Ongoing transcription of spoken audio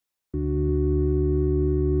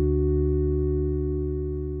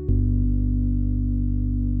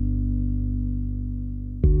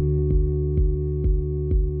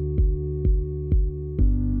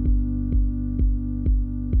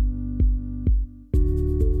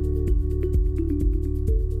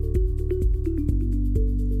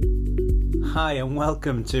Hi and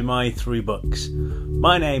welcome to My Three Books.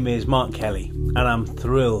 My name is Mark Kelly and I'm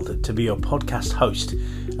thrilled to be your podcast host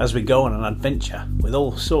as we go on an adventure with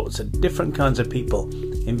all sorts of different kinds of people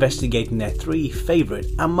investigating their three favourite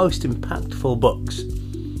and most impactful books.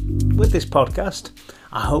 With this podcast,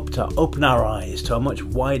 I hope to open our eyes to a much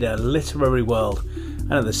wider literary world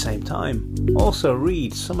and at the same time also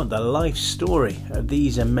read some of the life story of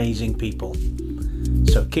these amazing people.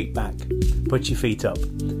 So kick back, put your feet up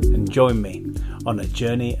and join me on a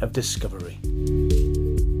journey of discovery.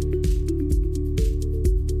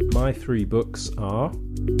 My three books are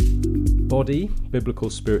Body, Biblical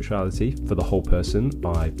Spirituality for the Whole Person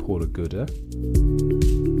by Paula Gooder,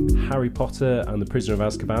 Harry Potter and the Prisoner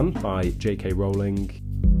of Azkaban by J.K. Rowling,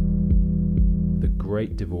 The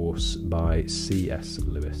Great Divorce by C.S.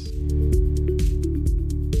 Lewis.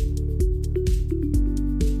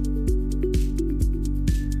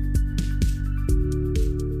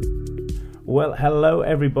 Well, hello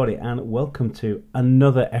everybody and welcome to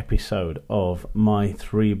another episode of My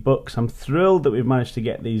Three Books. I'm thrilled that we've managed to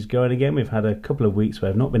get these going again. We've had a couple of weeks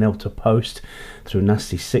where I've not been able to post through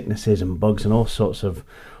nasty sicknesses and bugs and all sorts of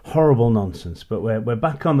horrible nonsense. But we're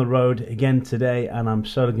back on the road again today and I'm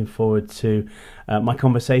so looking forward to my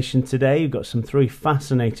conversation today. We've got three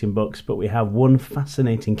fascinating books, but we have one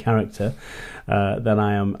fascinating character that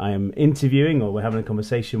I am interviewing or we're having a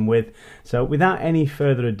conversation with. So without any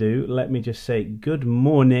further ado, let me just say good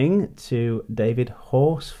morning to David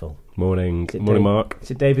Horsfall. Morning. Morning, Mark. Is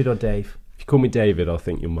it David or Dave? If you call me David, I'll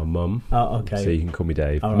think you're my mum. Oh, okay. So you can call me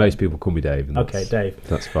Dave. Right. Most people call me Dave. And okay, Dave.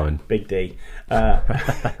 That's fine. Big D.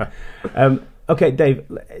 Okay, Dave.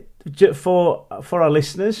 For our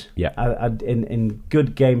listeners, yeah, in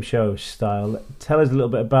good game show style, tell us a little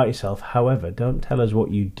bit about yourself. However, don't tell us what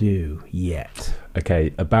you do yet.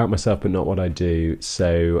 Okay, about myself, but not what I do.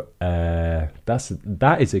 So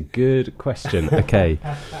that is a good question. Okay,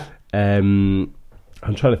 I'm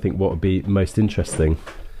trying to think what would be most interesting.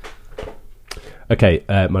 Okay,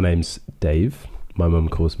 my name's Dave. My mum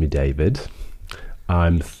calls me David.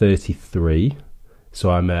 I'm 33,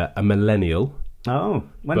 so I'm a millennial. Oh,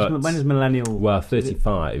 when is millennial? Well,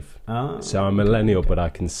 35. Oh, so I'm a millennial, but I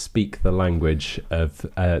can speak the language of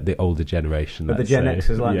the older generation. But the Gen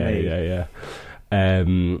Xers like me. Yeah.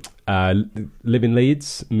 Live in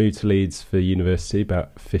Leeds, moved to Leeds for university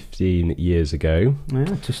about 15 years ago. Yeah,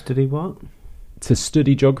 to study what? To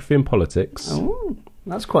study geography and politics. Oh,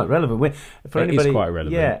 that's quite relevant. It is quite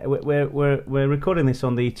relevant. Yeah, we're recording this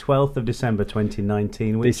on the 12th of December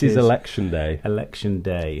 2019. This is election day. Election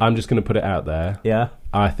day. I'm just going to put it out there. Yeah.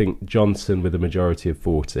 I think Johnson with a majority of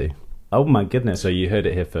 40. Oh my goodness! So you heard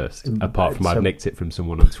it here first. Apart from I've nicked it from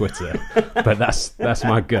someone on Twitter, but that's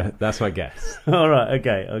my guess. All right,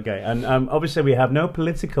 okay, and obviously we have no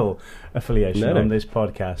political affiliation on this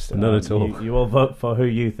podcast. None at all. You all vote for who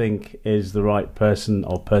you think is the right person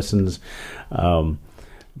or persons.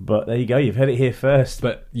 But there you go. You've heard it here first.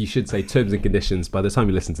 But you should say terms and conditions. By the time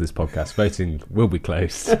you listen to this podcast, voting will be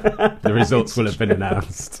closed. The results will have been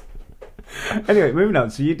announced. Anyway, moving on.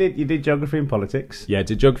 So you did geography and politics. Yeah, I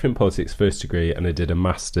did geography and politics first degree, and I did a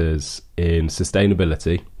master's in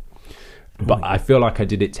sustainability. But I feel like I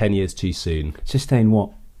did it 10 years too soon. Sustain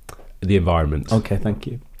what? The environment. Okay, thank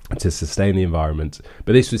you. To sustain the environment.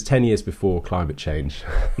 But this was 10 years before climate change.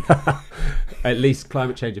 At least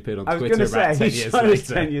climate change appeared on Twitter about 10 years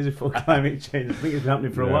later. 10 years before climate change. I think it's been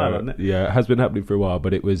happening for a while, hasn't it? Yeah, it has been happening for a while,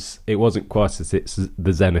 but it wasn't quite at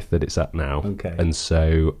the zenith that it's at now. Okay. And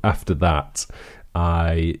so after that,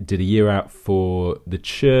 I did a year out for the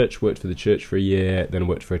church, worked for the church for a year, then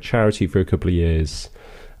worked for a charity for a couple of years,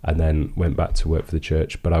 and then went back to work for the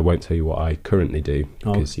church. But I won't tell you what I currently do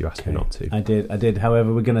because you asked me not to. I did.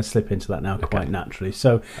 However, we're going to slip into that now quite naturally.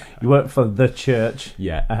 So you work for the church.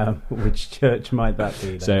 Yeah. Which church might that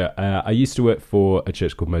be then? So I used to work for a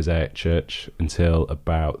church called Mosaic Church until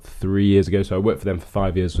about 3 years ago. So I worked for them for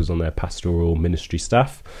 5 years, was on their pastoral ministry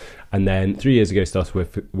staff. And then 3 years ago, started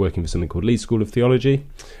working for something called Leeds School of Theology,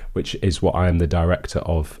 which is what I am the director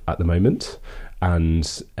of at the moment. And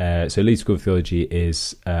so Leeds School of Theology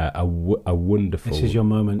is a wonderful... This is your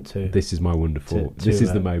moment to... This is my wonderful... This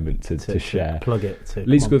is the moment to share. Plug it.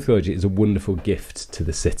 Leeds School of Theology is a wonderful gift to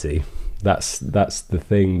the city. That's the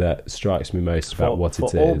thing that strikes me most about what it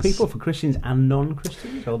is. For all people, for Christians and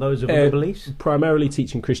non-Christians, or those of other beliefs? Primarily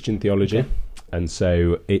teaching Christian theology. Okay. And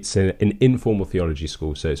so it's an informal theology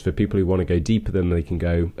school. So it's for people who want to go deeper than they can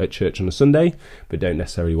go at church on a Sunday, but don't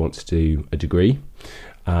necessarily want to do a degree.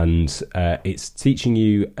 And it's teaching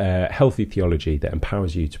you healthy theology that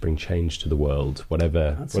empowers you to bring change to the world,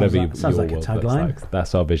 whatever your like world a tagline. looks like.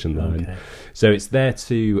 That's our vision line. Okay. So it's there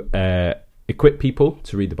to equip people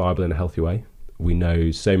to read the Bible in a healthy way. We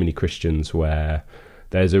know so many Christians where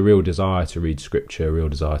there's a real desire to read Scripture, a real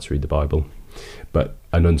desire to read the Bible, but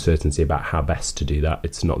an uncertainty about how best to do that.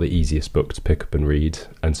 It's not the easiest book to pick up and read,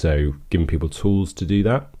 and so giving people tools to do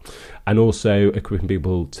that, and also equipping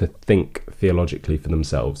people to think theologically for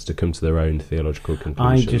themselves, to come to their own theological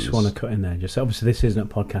conclusions. I just want to cut in there. Just obviously, this isn't a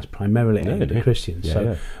podcast primarily aimed at Christians.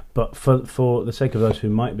 But for the sake of those who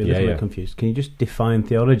might be a little bit confused, can you just define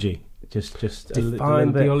theology? Just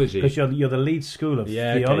define theology, because you're the lead school of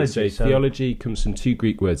theology. So theology comes from two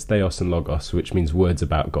Greek words, theos and logos, which means words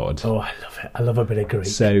about God. Oh, I love it! I love a bit of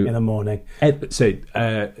Greek in the morning.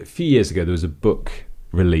 A few years ago, there was a book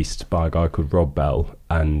released by a guy called Rob Bell,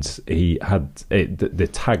 and he had the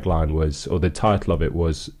tagline was, or the title of it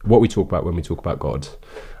was, "What we talk about when we talk about God."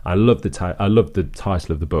 I love the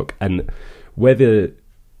title of the book, and whether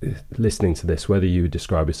listening to this, whether you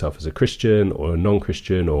describe yourself as a Christian or a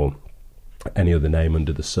non-Christian or any other name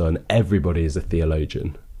under the sun, everybody is a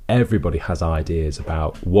theologian. Everybody has ideas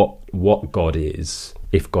about what God is,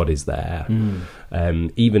 if God is there.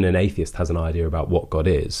 Even an atheist has an idea about what God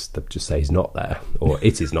is. They just say he's not there, or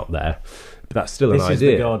it is not there. But that's still an idea. This is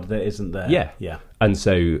the God that isn't there. Yeah. And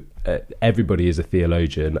so everybody is a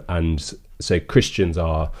theologian, and so Christians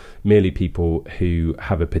are merely people who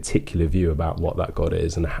have a particular view about what that God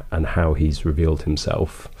is and how he's revealed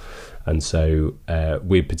himself. And so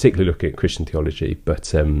we're particularly looking at Christian theology,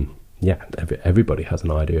 but everybody has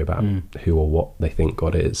an idea about who or what they think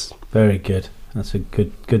God is. Very good. That's a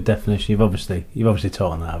good definition. You've obviously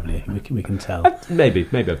taught on that, haven't you? We can tell. Maybe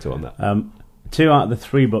I've taught on that. 2 out of the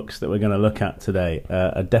 3 books that we're going to look at today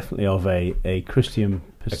are definitely of a Christian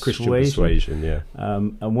persuasion. A Christian persuasion, yeah.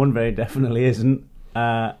 And one very definitely isn't.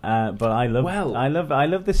 But I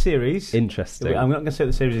love the series. Interesting. I'm not going to say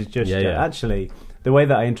the series is just actually. The way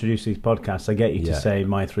that I introduce these podcasts, I get you to say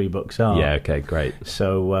my 3 books are. Yeah, okay, great.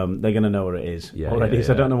 So they're going to know what it is already.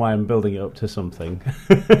 So I don't know why I'm building it up to something.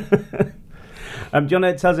 Do you want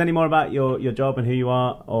to tell us any more about your job and who you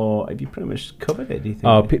are, or have you pretty much covered it, do you think?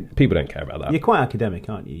 Oh, people don't care about that. You're quite academic,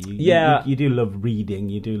 aren't you? You do love reading,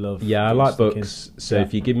 you do love... Yeah, I like books, so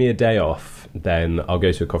if you give me a day off, then I'll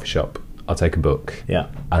go to a coffee shop, I'll take a book,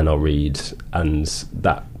 and I'll read, and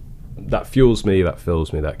that fuels me, that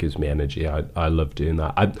fills me, that gives me energy. I love doing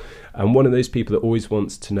that. I'm one of those people that always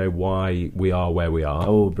wants to know why we are where we are.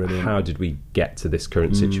 Oh, brilliant. How did we get to this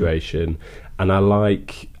current situation? And I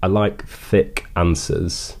like thick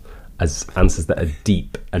answers, as answers that are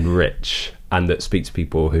deep and rich and that speak to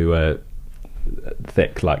people who are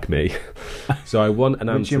thick like me. So I want an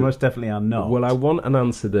answer... Which you most definitely are not. Well, I want an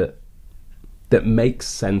answer that makes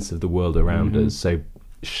sense of the world around us. So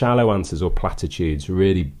shallow answers or platitudes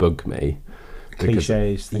really bug me.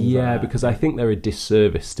 Cliches, things like that. Because I think they're a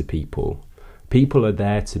disservice to people. People are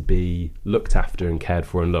there to be looked after and cared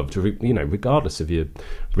for and loved, regardless of your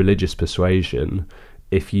religious persuasion.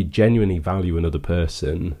 If you genuinely value another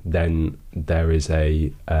person, then there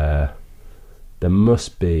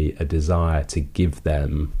must be a desire to give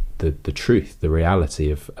them the truth, the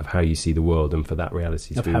reality of how you see the world, and for that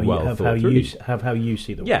reality to be well thought through. How you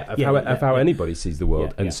see the world. How anybody sees the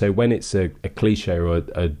world. So when it's a cliche or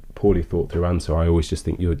a poorly thought through answer, I always just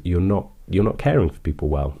think you're not caring for people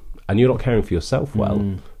well, and you're not caring for yourself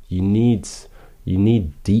well. You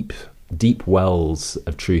need deep wells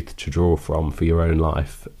of truth to draw from for your own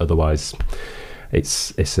life. Otherwise,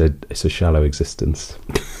 it's a shallow existence.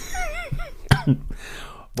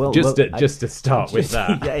 Just to start with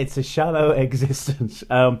that. Yeah, it's a shallow existence.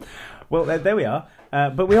 Well, there we are.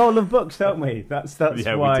 But we all love books, don't we? That's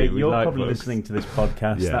why you're probably listening to this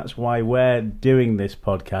podcast. Yeah. That's why we're doing this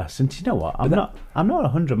podcast. And do you know what? I'm not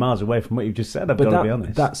 100 miles away from what you've just said. I've got to be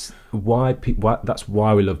honest. That's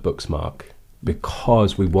why we love books, Mark.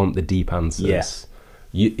 Because we want the deep answers. Yes.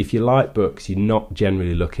 If you like books, you're not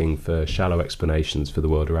generally looking for shallow explanations for the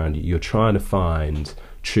world around you. You're trying to find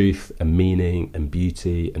truth and meaning and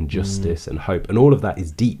beauty and justice and hope, and all of that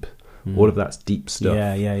is deep. All of that's deep stuff.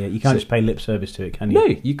 Yeah. You can't just pay lip service to it, can you? No,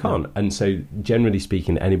 you can't. No. And so, generally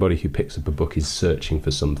speaking, anybody who picks up a book is searching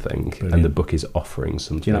for something. Brilliant. And the book is offering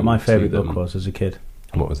something. Do you know what my favourite book was as a kid?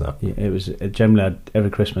 What was that? Yeah, it was generally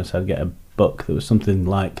every Christmas I'd get a book that was something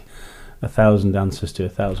like 1,000 Answers to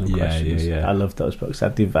 1,000 Questions. Yeah. I loved those books. I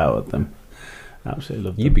devoured them. Absolutely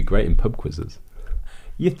loved them. You'd be great in pub quizzes.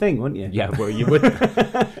 You'd think, wouldn't you? Yeah, well, you would.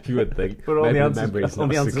 You would think. But all the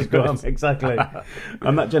answers go on. Exactly.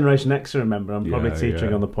 I'm that Generation X, remember. I'm probably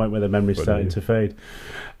teetering on the point where the memory's starting to fade.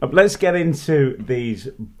 Let's get into these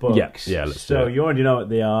books. Yeah. Let's so you already know what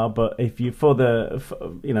they are, but if you, for the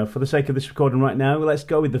sake of this recording right now, let's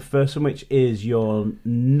go with the first one, which is your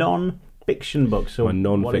fiction book. So my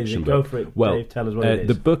non-fiction Go book. for it, Well, Dave. Tell us what it is.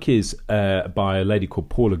 the book is by a lady called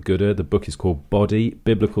Paula Gooder. The book is called Body,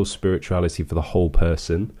 Biblical Spirituality for the Whole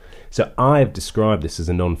Person. So I have described this as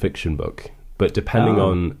a non-fiction book, but depending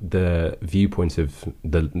on the viewpoint of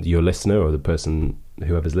your listener or the person,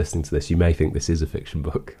 whoever's listening to this, you may think this is a fiction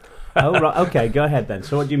book. Oh, right. Okay, go ahead then.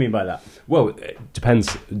 So what do you mean by that? Well, it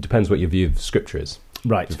depends what your view of Scripture is.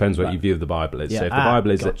 Right. Depends what your view of the Bible is. Yeah. So if the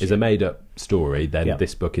Bible is Gotcha. a made-up story, then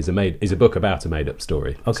this book is a book about a made-up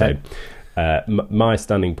story. Okay. So my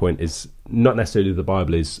standing point is not necessarily the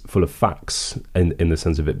Bible is full of facts in the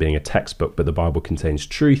sense of it being a textbook, but the Bible contains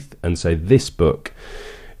truth, and so this book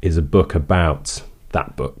is a book about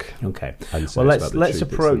that book. Okay. And so Well, it's about the let's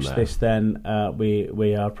truth that's approach in there. this then.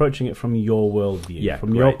 We are approaching it from your worldview,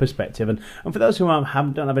 from great. your perspective, and for those who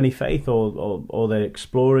don't have any faith or they're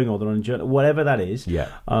exploring or they're on a journey, whatever that is. Yeah.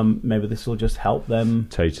 Maybe this will just help them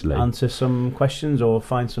Totally. answer some questions or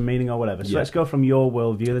find some meaning or whatever. So Yeah. let's go from your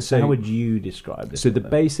worldview. So- How would you describe this? So the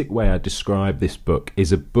basic way I describe this book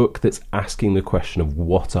is a book that's asking the question of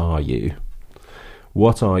what are you?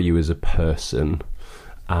 What are you as a person?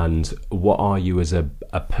 And what are you as a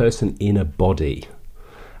person in a body?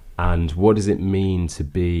 And what does it mean to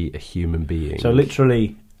be a human being? So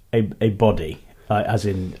literally a body, as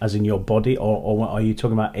in your body, or are you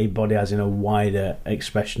talking about a body as in a wider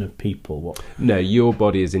expression of people? What? No, your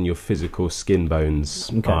body is in your physical skin, bones,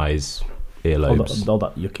 Okay. eyes, earlobes. All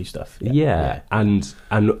that yucky stuff. Yeah. And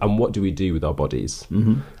what do we do with our bodies?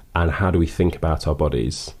 Mm-hmm. And how do we think about our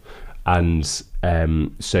bodies? And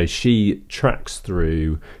so she tracks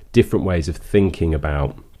through different ways of thinking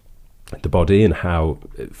about the body and how,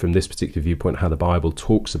 from this particular viewpoint, how the Bible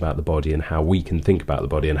talks about the body and how we can think about the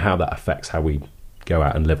body and how that affects how we go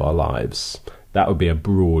out and live our lives. That would be a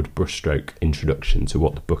broad brushstroke introduction to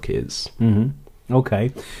what the book is. Mm-hmm. Okay.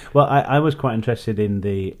 Well, I was quite interested in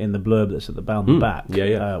the blurb that's at the back.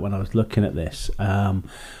 Yeah. When I was looking at this.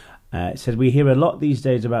 It says, we hear a lot these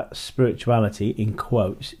days about spirituality, in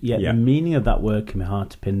quotes, yet the meaning of that word can be hard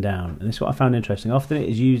to pin down. And this is what I found interesting. Often it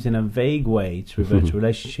is used in a vague way to refer to a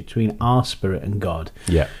relationship between our spirit and God,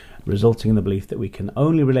 resulting in the belief that we can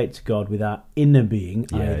only relate to God with our inner being,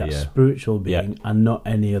 i.e. that spiritual being, and not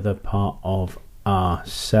any other part of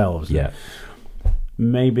ourselves. Yeah.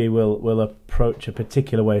 Maybe we'll approach a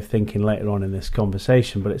particular way of thinking later on in this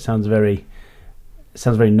conversation, but it sounds very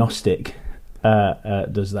Gnostic.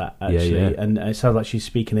 Does that actually, and it sounds like she's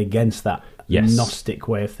speaking against that Gnostic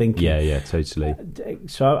way of thinking. Yeah, totally.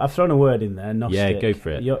 So I've thrown a word in there, Gnostic. Yeah, go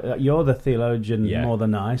for it. You're the theologian more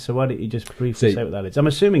than I, so why don't you just briefly say what that is? I'm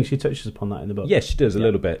assuming she touches upon that in the book. Yes, she does a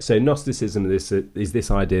little bit. So Gnosticism is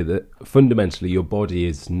this idea that fundamentally your body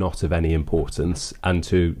is not of any importance, and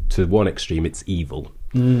to one extreme it's evil.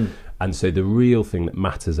 And so the real thing that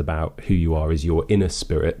matters about who you are is your inner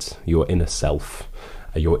spirit, your inner self,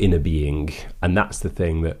 your inner being, and that's the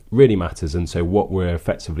thing that really matters. And so what we're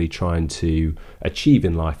effectively trying to achieve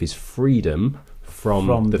in life is freedom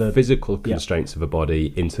from the physical constraints of a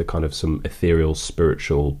body into kind of some ethereal,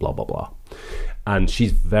 spiritual blah blah blah. And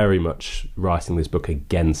she's very much writing this book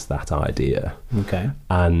against that idea. Okay.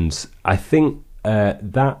 And I think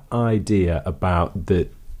that idea about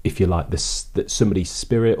that, if you like, this, that somebody's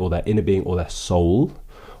spirit or their inner being or their soul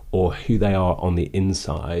or who they are on the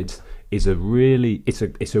inside is a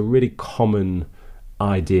really common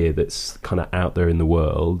idea that's kind of out there in the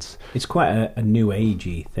world. It's quite a new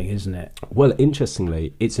agey thing, isn't it? Well,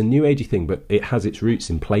 interestingly, it's a new agey thing, but it has its roots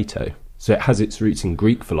in Plato. So it has its roots in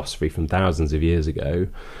Greek philosophy from thousands of years ago,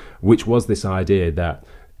 which was this idea that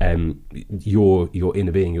your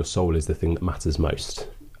inner being, your soul, is the thing that matters most.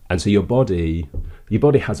 And so your body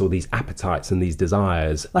has all these appetites and these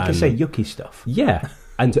desires. Like I say, yucky stuff. Yeah.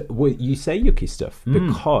 And you say yucky stuff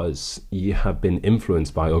because you have been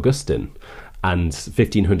influenced by Augustine and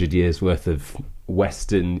 1,500 years worth of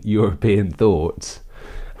Western European thought.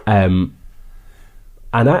 And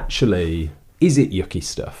actually, is it yucky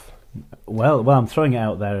stuff? Well, I'm throwing it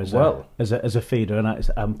out there as a feeder,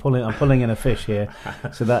 and I'm pulling in a fish here,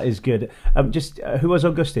 so that is good. Who was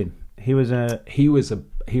Augustine? He was a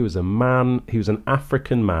man. He was an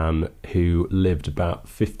African man who lived about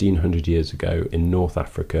 1,500 years ago in North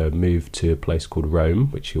Africa. Moved to a place called Rome,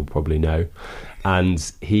 which you'll probably know,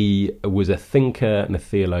 and he was a thinker and a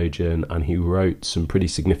theologian, and he wrote some pretty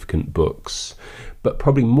significant books. But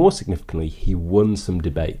probably more significantly, he won some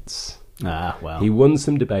debates. Ah, well. He won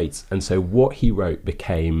some debates, and so what he wrote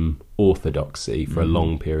became orthodoxy for a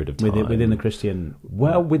long period of time. Within the Christian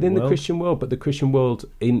within world? the Christian world, but the Christian world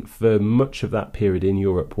for much of that period in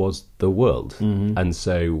Europe was the world. And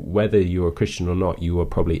so whether you're a Christian or not, you were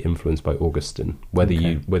probably influenced by Augustine, whether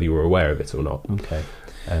you were aware of it or not. Okay.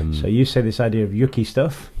 So you say this idea of yucky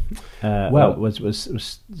stuff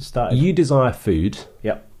was started. You desire food.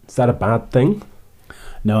 Yep. Is that a bad thing?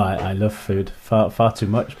 No, I love food far too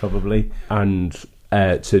much probably. And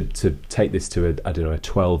to take this to a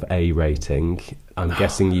 12A rating, I'm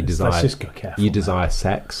guessing you desire. Let's just go careful. You desire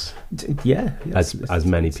sex. Yeah, as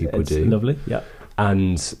many people do. Lovely. Yeah.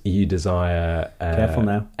 And you desire careful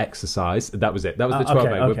now. Exercise. That was it. That was the 12A.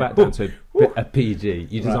 Okay. We're back down to a PG.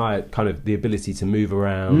 You desire kind of the ability to move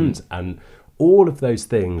around and all of those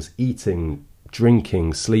things. Eating,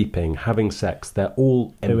 drinking, sleeping, having sex. They're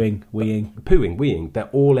all Pooing, weeing. They're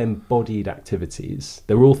all embodied activities.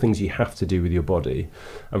 They're all things you have to do with your body.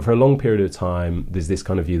 And for a long period of time, there's this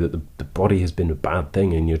kind of view that the body has been a bad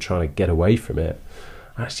thing and you're trying to get away from it.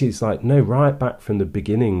 Actually, it's like, no, right back from the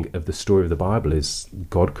beginning of the story of the Bible is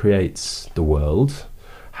God creates the world,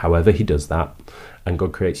 however he does that, and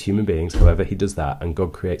God creates human beings, however he does that, and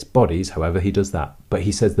God creates bodies, however he does that. But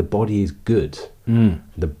he says the body is good.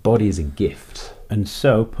 The body is a gift. And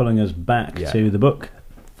so, pulling us back to the book,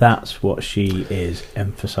 that's what she is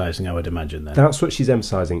emphasising, I would imagine, then. That's what she's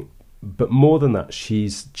emphasising. But more than that,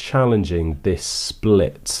 she's challenging this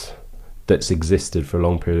split that's existed for a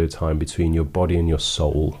long period of time between your body and your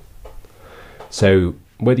soul. So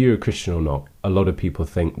whether you're a Christian or not, a lot of people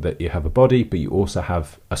think that you have a body, but you also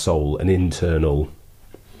have a soul, an internal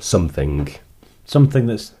something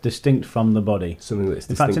that's distinct from the body. Something that's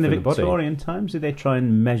in fact, distinct in the from the body. Victorian times, did they try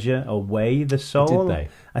and measure or weigh the soul? Did they?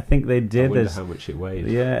 I think they did. I wonder how much it weighed.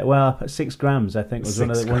 Yeah, well, 6 grams, I think, was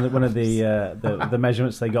one of the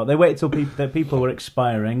measurements they got. They waited till people were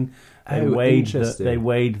expiring. They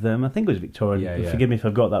weighed them. I think it was Victorian. Forgive me if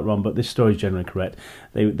I've got that wrong, but this story is generally correct.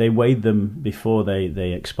 They weighed them before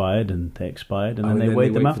they expired, and then they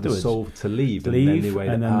weighed them afterwards. For the soul to leave,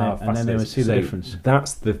 and then they would see the difference.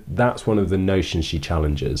 That's one of the notions she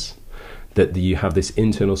challenges, that you have this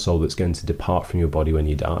internal soul that's going to depart from your body when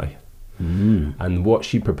you die. And what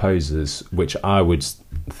she proposes, which I would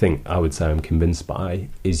say I'm convinced by,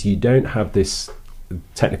 is you don't have this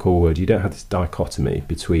technical word, you don't have this dichotomy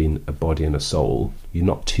between a body and a soul. You're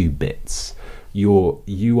not two bits.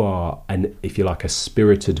 You are if you like, a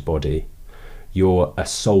spirited body. You're a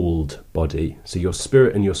souled body. So your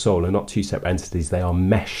spirit and your soul are not two separate entities, they are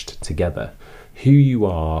meshed together. Who you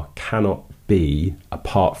are cannot be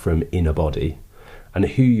apart from in a body. And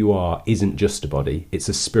who you are isn't just a body, it's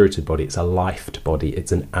a spirited body, it's a lifed body,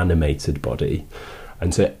 it's an animated body.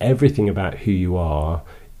 And so everything about who you are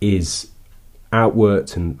is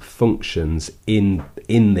outworked and functions in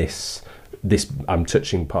this I'm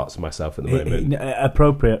touching parts of myself at the moment.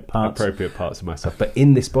 Appropriate parts of myself, but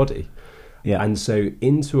in this body. Yeah. And so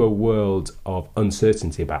into a world of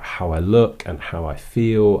uncertainty about how I look and how I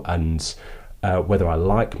feel and whether I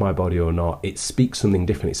like my body or not, it speaks something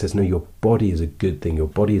different. It says, no, your body is a good thing. Your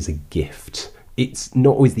body is a gift. It's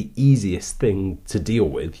not always the easiest thing to deal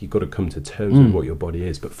with. You've got to come to terms with what your body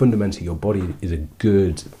is. But fundamentally, your body is a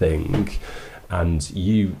good thing. And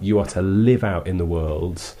you are to live out in the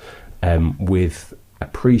world with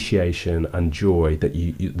appreciation and joy that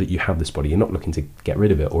you have this body. You're not looking to get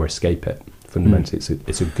rid of it or escape it. Fundamentally,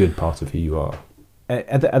 it's a good part of who you are.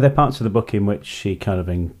 Are there parts of the book in which she kind of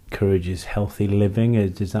encourages healthy living?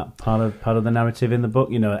 Is that part of the narrative in the book?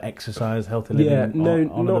 Exercise, healthy living,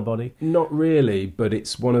 honour the body? Not really, but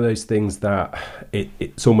it's one of those things that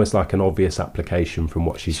it's almost like an obvious application from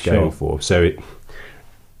what she's going for. So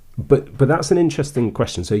But that's an interesting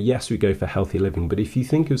question. So yes, we go for healthy living, but if you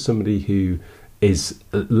think of somebody who is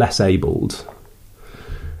less abled,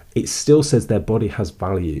 it still says their body has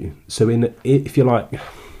value. So if you like,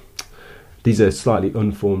 these are slightly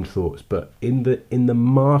unformed thoughts, but in the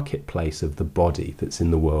marketplace of the body that's in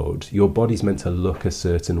the world, your body's meant to look a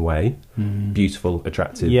certain way, beautiful,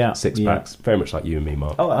 attractive, six packs, very much like you and me,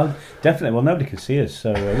 Mark. Oh, definitely. Well, nobody can see us,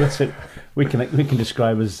 so we can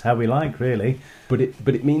describe us how we like, really. But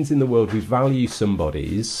it means in the world we value some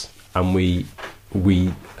bodies and we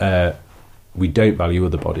don't value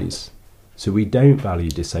other bodies. So we don't value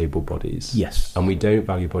disabled bodies. Yes. And we don't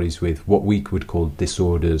value bodies with what we would call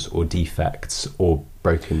disorders or defects or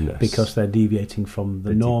brokenness. Because they're deviating from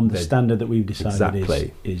the norm, the standard that we've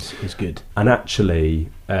decided is good. And actually,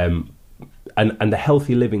 and the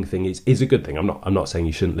healthy living thing is a good thing. I'm not saying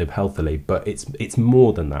you shouldn't live healthily, but it's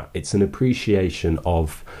more than that. It's an appreciation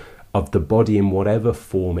of the body in whatever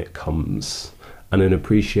form it comes, and an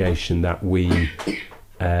appreciation that we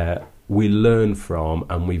learn from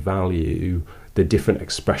and we value the different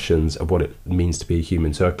expressions of what it means to be a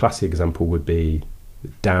human. So a classic example would be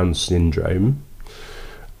Down syndrome,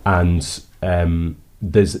 and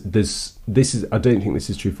there's this is, I don't think this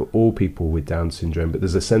is true for all people with Down syndrome, but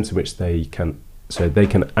there's a sense in which they can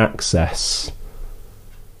access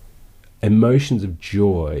emotions of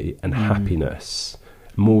joy and happiness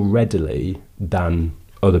more readily than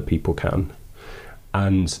other people can.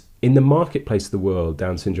 And in the marketplace of the world,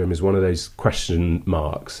 Down syndrome is one of those question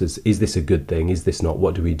marks: is this a good thing? Is this not?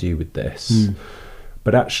 What do we do with this?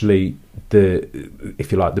 But actually,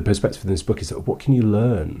 if you like, the perspective in this book is that what can you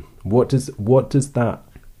learn? What do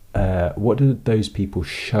those people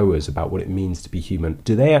show us about what it means to be human?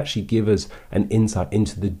 Do they actually give us an insight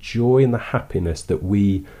into the joy and the happiness that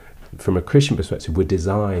we, from a Christian perspective, were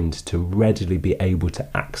designed to readily be able to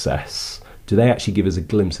access? Do they actually give us a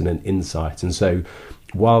glimpse and an insight? And so,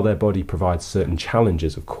 while their body provides certain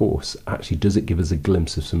challenges, of course, actually does it give us a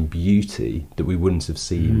glimpse of some beauty that we wouldn't have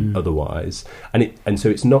seen otherwise? And so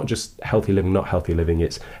it's not just healthy living, not healthy living,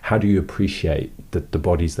 it's how do you appreciate the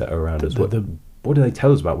bodies that are around us? What do they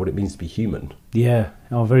tell us about what it means to be human? Yeah,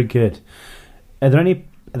 very good. Are there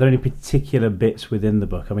any particular bits within the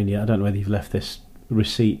book? I mean, I don't know whether you've left this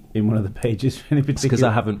receipt in one of the pages. It's because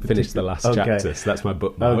I haven't finished the last chapter, so that's my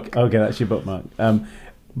bookmark. Okay, that's your bookmark.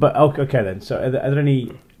 But okay then. So, are there any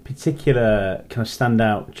particular kind of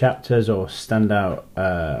standout chapters or standout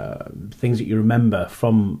things that you remember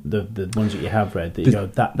from the ones that you have read that you go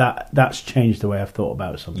that's changed the way I've thought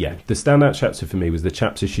about something? Yeah, the standout chapter for me was the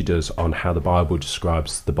chapter she does on how the Bible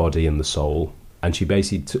describes the body and the soul, and she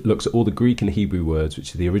basically looks at all the Greek and Hebrew words,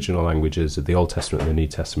 which are the original languages of the Old Testament and the New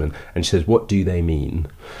Testament, and she says, what do they mean?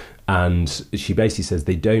 And she basically says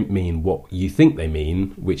they don't mean what you think they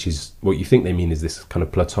mean, which is what you think they mean is this kind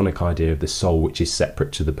of Platonic idea of the soul, which is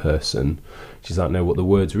separate to the person. She's like, no, what the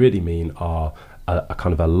words really mean are a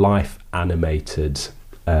kind of a life-animated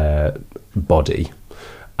body.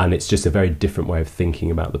 And it's just a very different way of thinking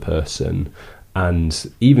about the person.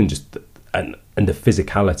 And even just and the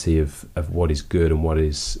physicality of what is good and what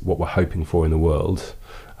we're hoping for in the world.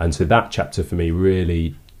 And so that chapter for me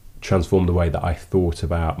really transformed the way that I thought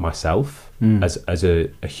about myself as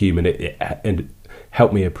a human. It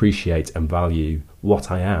helped me appreciate and value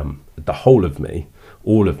what I am, the whole of me,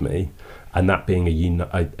 all of me, and that being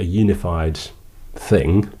a unified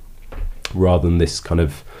thing rather than this kind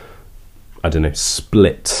of, I don't know,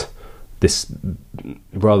 split. This,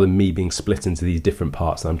 rather than me being split into these different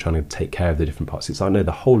parts, and I'm trying to take care of the different parts. It's like, no,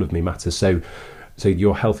 the whole of me matters. So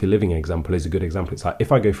your healthy living example is a good example. It's like,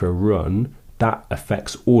 if I go for a run, that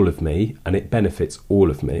affects all of me and it benefits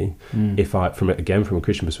all of me. If I, from a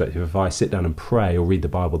Christian perspective, if I sit down and pray or read the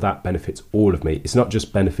Bible, that benefits all of me. It's not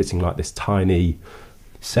just benefiting like this tiny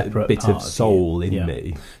separate bit of soul in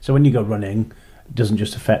me. So when you go running, it doesn't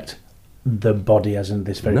just affect the body as in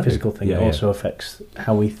this very physical thing, it also affects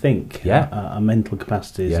how we think, our mental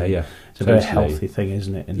capacities. It's a very healthy thing,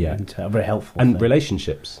 isn't it? A very helpful and thing.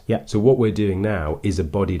 Relationships. So what we're doing now is a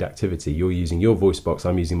bodied activity. You're using your voice box,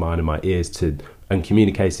 I'm using mine and my ears and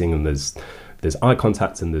communicating, and there's eye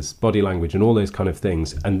contact and there's body language and all those kind of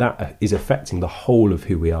things, and that is affecting the whole of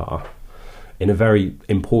who we are in a very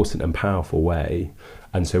important and powerful way.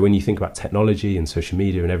 And so when you think about technology and social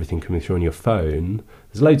media and everything coming through on your phone,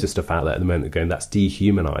 there's loads of stuff out there at the moment going, that's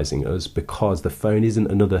dehumanizing us, because the phone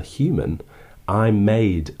isn't another human. I'm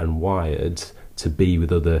made and wired to be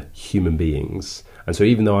with other human beings. And so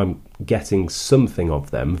even though I'm getting something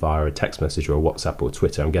of them via a text message or a WhatsApp or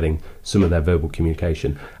Twitter, I'm getting some of their verbal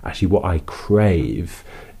communication, actually what I crave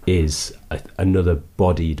is another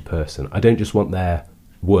bodied person. I don't just want their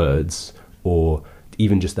words or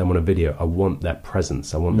even just them on a video. I want their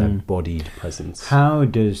presence. I want their bodied presence. How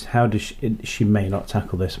does she may not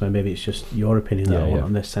tackle this, but maybe it's just your opinion that I want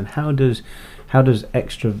on this. And how does being an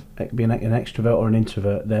extrovert or an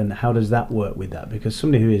introvert, then how does that work with that? Because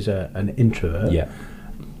somebody who is an introvert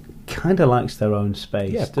kind of likes their own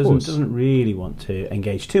space, doesn't really want to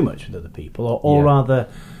engage too much with other people, or rather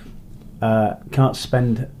can't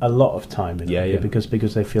spend a lot of time in it because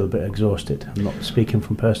they feel a bit exhausted. I'm not speaking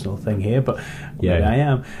from personal thing here, but I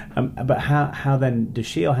am. But how then does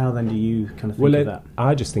she, or how then do you kind of think of that?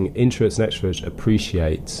 I just think introverts and extroverts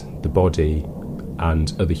appreciate the body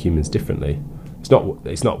and other humans differently.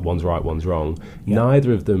 It's not one's right, one's wrong.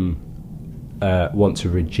 Neither of them want to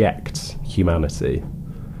reject humanity.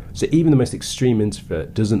 So even the most extreme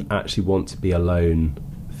introvert doesn't actually want to be alone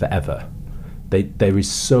forever. There is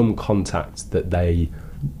some contact that they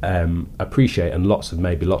appreciate, and lots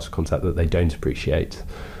of contact that they don't appreciate.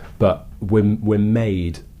 But we're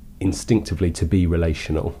made instinctively to be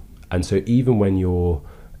relational. And so even when you're,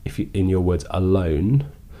 if you, in your words, alone,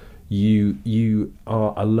 you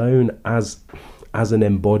are alone as an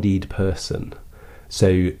embodied person.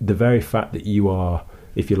 So the very fact that you are,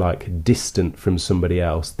 if you like, distant from somebody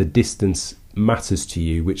else, the distance matters to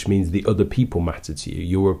you, which means the other people matter to you.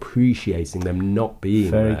 You're appreciating them not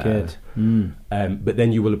being Very there. good. But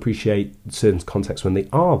then you will appreciate certain contexts when they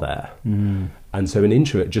are there. And so an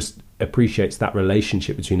introvert just appreciates that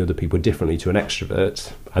relationship between other people differently to an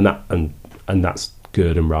extrovert, and that's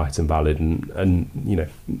good and right and valid and you know,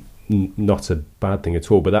 not a bad thing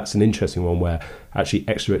at all. But that's an interesting one where actually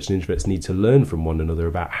extroverts and introverts need to learn from one another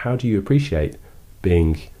about how do you appreciate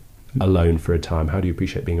being alone for a time, how do you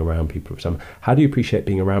appreciate being around people for a time, how do you appreciate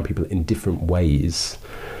being around people in different ways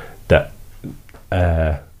that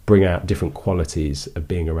bring out different qualities of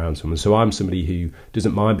being around someone. So I'm somebody who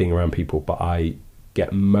doesn't mind being around people, but I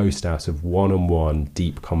get most out of one-on-one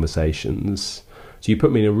deep conversations. So you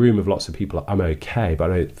put me in a room of lots of people, I'm okay, but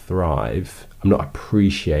I don't thrive. I'm not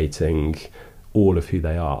appreciating all of who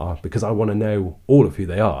they are because I want to know all of who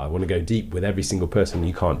they are. I want to go deep with every single person.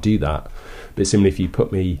 You can't do that. But similarly, if you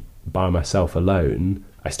put me by myself alone,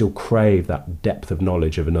 I still crave that depth of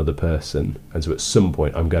knowledge of another person. And so at some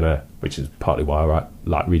point I'm going to, which is partly why I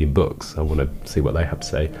like reading books, I want to see what they have to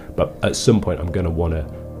say. But at some point I'm going to want to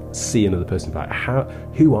see another person like,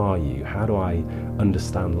 who are you? How do I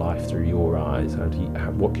understand life through your eyes?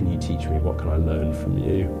 What can you teach me? What can I learn from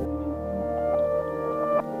you?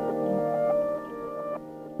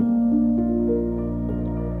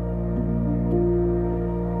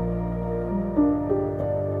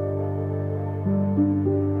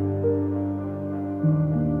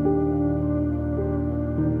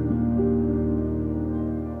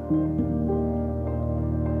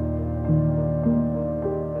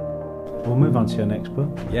 We'll move on to your next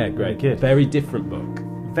book. Yeah, great. Good. Very different book.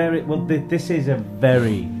 Very well. This is a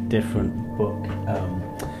very different book.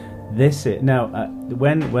 This is now.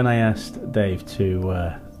 When I asked Dave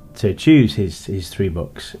to choose his three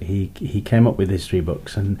books, he came up with his three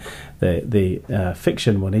books, and the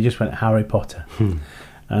fiction one, he just went Harry Potter, and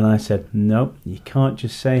I said, no, you can't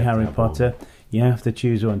just say Harry Potter. You have to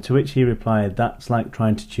choose one. To which he replied, that's like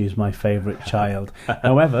trying to choose my favourite child.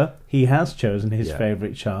 However, he has chosen his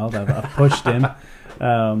favourite child. I've pushed him.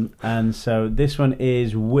 And so this one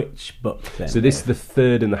is which book then? So this is the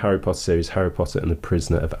third in the Harry Potter series, Harry Potter and the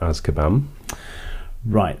Prisoner of Azkaban.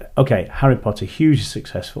 Right. Okay. Harry Potter, hugely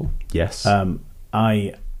successful. Yes.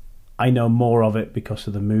 I know more of it because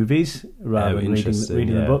of the movies rather than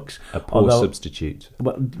reading the books. A poor substitute.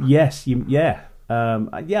 Well, yes.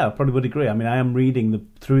 I probably would agree. I mean, I am reading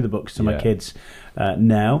through the books to my kids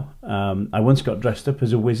now. I once got dressed up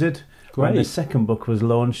as a wizard. Great. When the second book was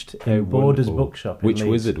launched in Borders Bookshop in Which Leeds.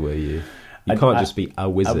 wizard were you? You can't just be a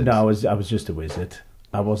wizard. No, I was just a wizard.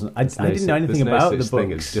 I wasn't. I didn't know anything about the books.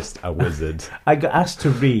 Thing as just a wizard. I got asked to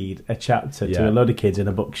read a chapter to a load of kids in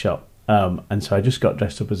a bookshop. And so I just got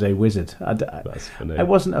dressed up as a wizard. That's funny. I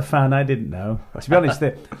wasn't a fan. I didn't know. To be honest,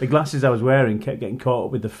 the glasses I was wearing kept getting caught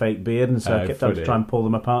up with the fake beard, and so I kept having to try and pull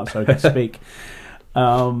them apart so I could speak.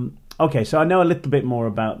 Okay, so I know a little bit more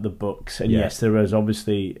about the books, and yes, there is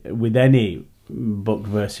obviously with any book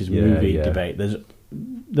versus movie debate.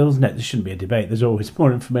 There shouldn't be a debate. There's always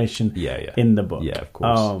more information in the book. Yeah, of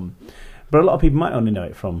course. But a lot of people might only know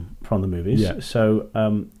it from the movies. Yeah. So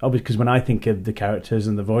obviously, because when I think of the characters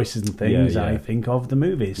and the voices and things, I think of the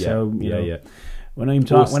movies. Yeah. So you know, when I'm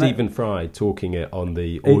or Stephen Fry talking it on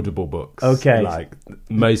the Audible books. Okay, like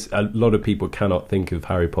a lot of people cannot think of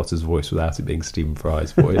Harry Potter's voice without it being Stephen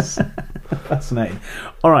Fry's voice. Fascinating.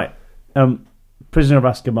 All right, Prisoner of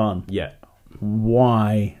Azkaban. Yeah.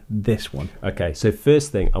 Why this one? Okay, so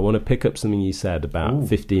first thing, I want to pick up something you said about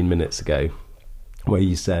 15 minutes ago, where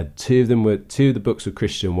you said two of the books were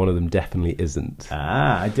Christian, one of them definitely isn't.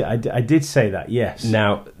 I did say that, yes.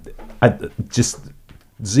 Now, just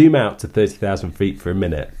zoom out to 30,000 feet for a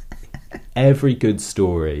minute. Every good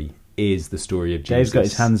story is the story of Jesus. Dave's got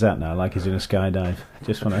his hands out now like he's in a skydive.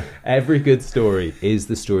 Just want to... Every good story is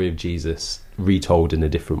the story of Jesus retold in a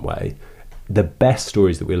different way. The best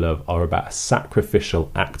stories that we love are about a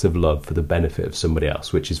sacrificial act of love for the benefit of somebody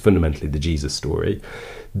else, which is fundamentally the Jesus story.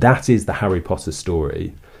 That is the Harry Potter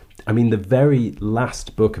story. I mean, the very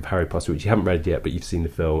last book of Harry Potter, which you haven't read yet, but you've seen the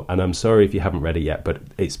film, and I'm sorry if you haven't read it yet, but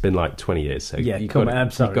it's been like 20 years, so you've got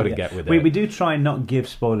to get with it. We do try and not give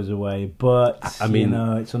spoilers away, but I mean,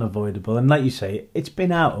 it's unavoidable. And like you say, it's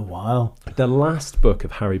been out a while. The last book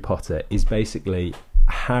of Harry Potter is basically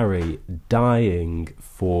Harry dying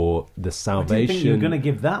for the salvation. I didn't think you were going to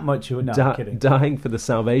give that much. No, I'm kidding. Dying for the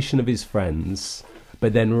salvation of his friends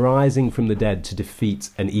but then rising from the dead to defeat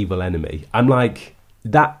an evil enemy. I'm like,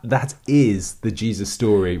 that is the Jesus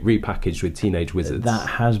story repackaged with teenage wizards. That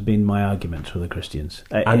has been my argument for the Christians.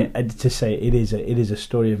 To say it is a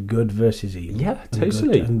story of good versus evil. Yeah,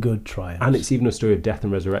 totally. And good triumphs. And it's even a story of death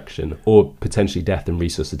and resurrection, or potentially death and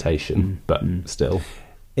resuscitation, but still.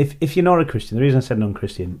 If you're not a Christian, the reason I said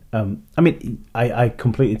non-Christian, I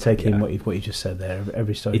completely take in what you just said there.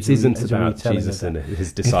 Every story it isn't about Jesus and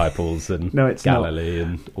his disciples and no, it's Galilee not.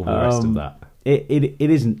 And all the rest of that. It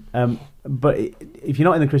isn't. But if you're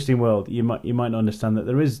not in the Christian world, you might not understand that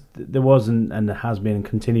there was and there has been and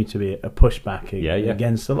continue to be a pushback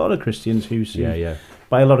against a lot of Christians who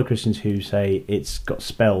by a lot of Christians who say it's got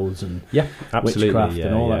spells and witchcraft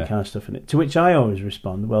and all that kind of stuff in it. To which I always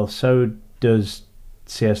respond, well, so does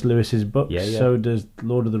C.S. Lewis's books, so does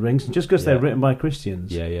Lord of the Rings. And just because they're written by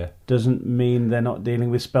Christians doesn't mean they're not dealing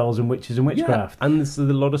with spells and witches and witchcraft. And there's a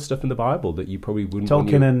lot of stuff in the Bible that you probably wouldn't...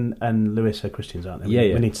 Tolkien and Lewis are Christians, aren't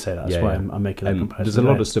they? We need to say that. That's why I'm making that comparison. There's a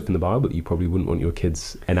lot of stuff in the Bible that you probably wouldn't want your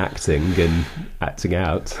kids enacting and acting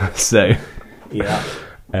out. So...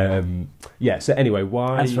 so anyway,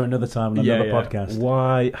 why... That's for another time on another podcast.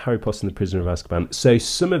 Why Harry Potter and the Prisoner of Azkaban? So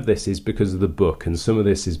some of this is because of the book and some of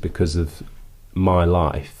this is because of my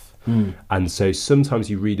life. And so sometimes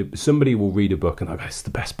somebody will read a book and like, it's the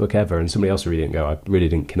best book ever, and somebody else will read it and go, I really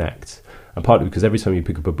didn't connect. And partly because every time you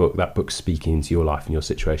pick up a book, that book's speaking into your life and your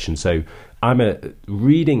situation. So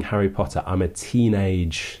reading Harry Potter, I'm a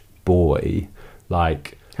teenage boy.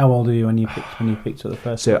 Like, how old are you when you picked up the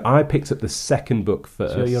first book? I picked up the second book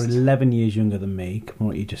first. So you're 11 years younger than me, from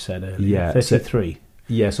what you just said earlier. 33.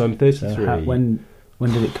 So I'm 33. So when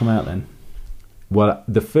did it come out then? Well,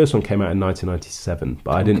 the first one came out in 1997,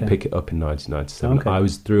 but I didn't pick it up in 1997. Okay. I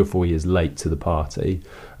was 3 or 4 years late to the party,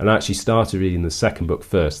 and I actually started reading the second book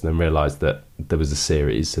first and then realised that there was a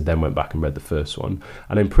series, so then went back and read the first one.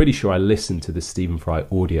 And I'm pretty sure I listened to the Stephen Fry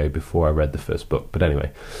audio before I read the first book. But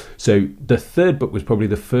anyway, so the third book was probably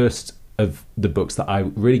the first of the books that I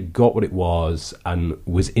really got what it was and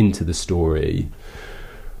was into the story.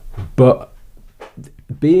 But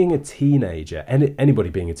being a teenager, anybody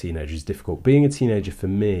being a teenager is difficult. Being a teenager for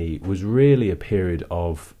me was really a period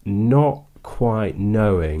of not quite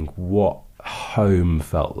knowing what home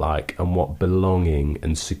felt like and what belonging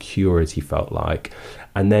and security felt like.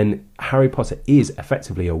 And then Harry Potter is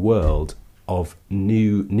effectively a world of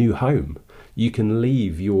new home. You can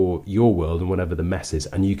leave your world and whatever the mess is,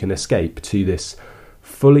 and you can escape to this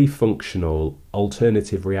fully functional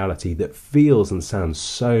alternative reality that feels and sounds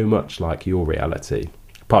so much like your reality.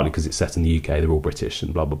 Partly because it's set in the UK, they're all British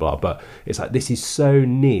and blah, blah, blah. But it's like, this is so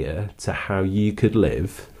near to how you could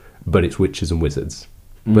live, but it's witches and wizards.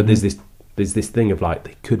 Mm-hmm. But there's this thing of like,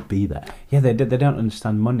 they could be there. Yeah, they don't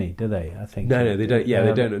understand money, do they? I think. No, they don't. Yeah,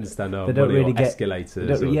 they don't understand they don't money really or get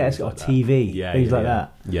escalators. Or TV, things like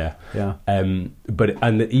that. Yeah. Yeah.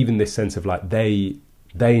 Even this sense of like, they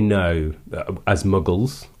know, as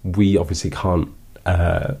muggles, we obviously can't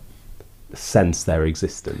sense their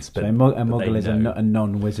existence. But so a muggle is a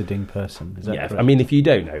non-wizarding person. Is that correct? I mean, if you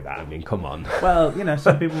don't know that, I mean, come on. Well,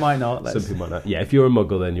 some people might not. Some people might not. Yeah, if you're a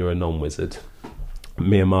muggle, then you're a non-wizard.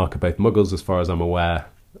 Me and Mark are both muggles, as far as I'm aware.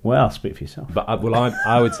 Well, speak for yourself. But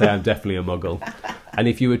I would say I'm definitely a muggle. And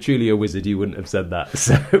if you were truly a wizard, you wouldn't have said that.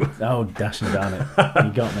 So. Oh, dash and darn it.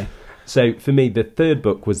 You got me. So for me, the third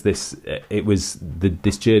book was this. It was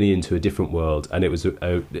this journey into a different world, and it was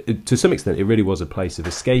to some extent, it really was a place of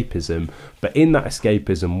escapism. But in that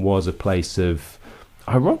escapism was a place of,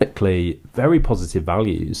 ironically, very positive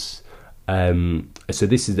values. So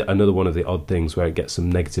this is another one of the odd things where it gets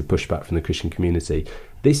some negative pushback from the Christian community.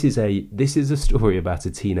 This is a story about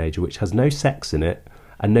a teenager which has no sex in it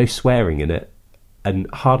and no swearing in it and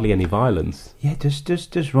hardly any violence. Yeah,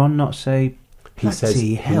 does Ron not say? He says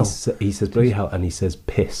bloody hell, and he says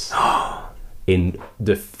piss in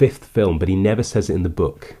the fifth film, but he never says it in the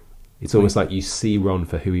book. It's almost like you see Ron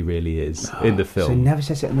for who he really is in the film. So he never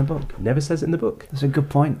says it in the book? Never says it in the book. That's a good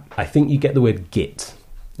point. I think you get the word git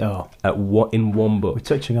in one book. We're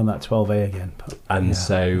touching on that 12A again.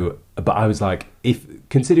 But I was like,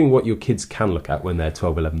 considering what your kids can look at when they're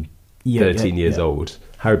 12, 11, 13 years old,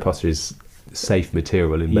 Harry Potter is safe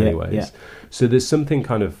material in many ways. Yeah. So there's something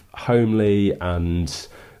kind of homely and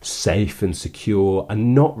safe and secure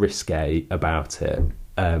and not risque about it.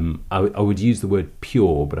 I would use the word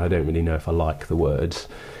pure, but I don't really know if I like the word.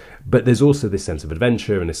 But there's also this sense of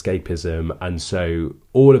adventure and escapism, and so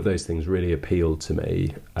all of those things really appealed to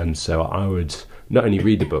me. And so I would not only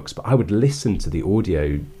read the books, but I would listen to the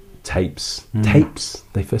audio tapes. Tapes.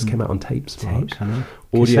 They first came out on tapes. Tapes,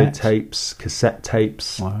 audio tapes, cassette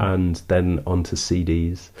tapes, and then onto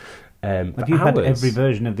CDs. Have you had every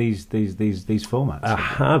version of these formats?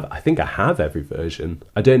 I think I have every version.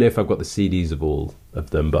 I don't know if I've got the CDs of all of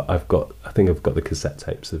them, but I think I've got the cassette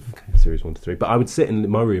tapes of Series 1 to 3. But I would sit in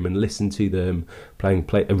my room and listen to them playing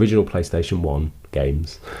original PlayStation 1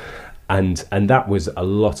 games. And that was a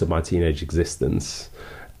lot of my teenage existence,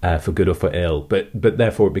 for good or for ill. But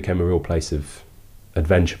therefore it became a real place of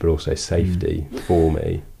adventure, but also safety for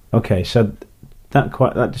me. Okay, so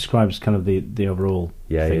that describes kind of the overall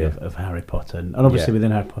thing of Harry Potter, and obviously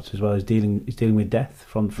within Harry Potter as well, he's dealing with death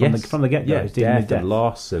from the get go. He's dealing with death and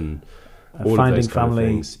loss and all finding of those family,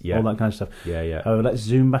 kind of things. all that kind of stuff. Yeah. Oh, let's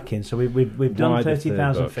zoom back in. So we've done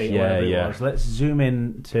 30,000 feet. Whatever it was. Let's zoom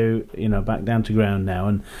in to back down to ground now,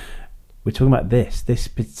 and we're talking about this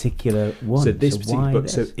particular one. So this particular book,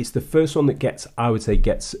 so it's the first one that gets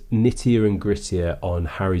nittier and grittier on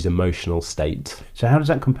Harry's emotional state. So how does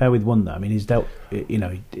that compare with one though? I mean, he's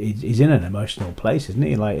in an emotional place, isn't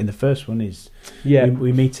he? Like in the first one,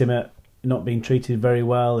 we meet him at not being treated very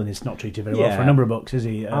well, and he's not treated very well for a number of books, is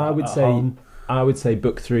he? I would say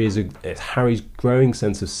book 3 it's Harry's growing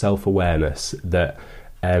sense of self-awareness that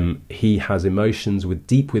he has emotions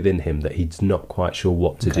deep within him that he's not quite sure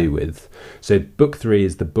what to do with. So book 3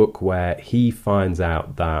 is the book where he finds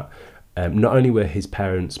out that not only were his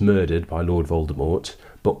parents murdered by Lord Voldemort,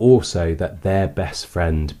 but also that their best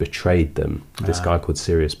friend betrayed them, this guy called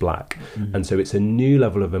Sirius Black. Mm-hmm. And so it's a new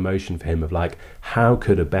level of emotion for him of like, how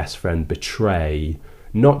could a best friend betray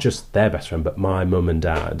not just their best friend, but my mum and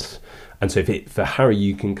dad? And so for Harry,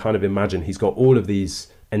 you can kind of imagine he's got all of these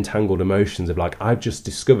entangled emotions of like, I've just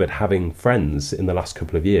discovered having friends in the last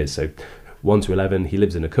couple of years. So 1 to 11, he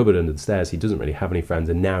lives in a cupboard under the stairs. He doesn't really have any friends,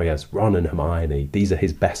 and now he has Ron and Hermione. These are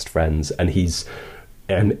his best friends, and he's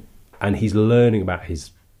learning about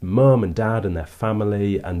his mum and dad and their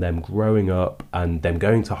family and them growing up and them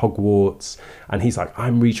going to Hogwarts. And he's like,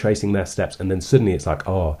 I'm retracing their steps. And then suddenly it's like,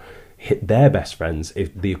 their best friends,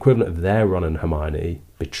 if the equivalent of their Ron and Hermione,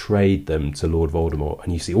 betrayed them to Lord Voldemort.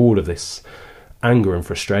 And you see all of this anger and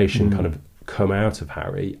frustration kind of come out of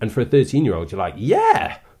Harry. And for a 13-year-old, you're like,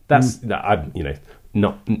 that's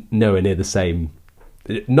not nowhere near the same.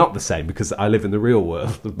 Not the same, because I live in the real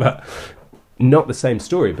world, but not the same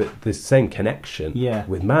story, but the same connection.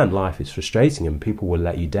 With life is frustrating, and people will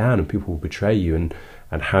let you down, and people will betray you, and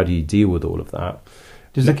how do you deal with all of that?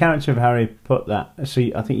 Does the character of Harry put that? So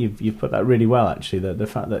I think you've put that really well, actually. The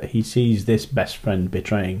fact that he sees this best friend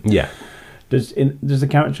betraying. Does the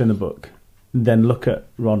character in the book then look at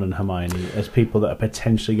Ron and Hermione as people that are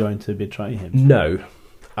potentially going to betray him? No,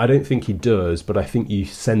 I don't think he does, but I think you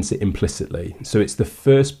sense it implicitly. So it's the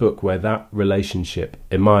first book where that relationship,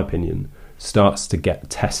 in my opinion, starts to get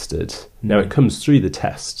tested. Now it comes through the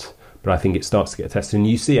test, but I think it starts to get tested. And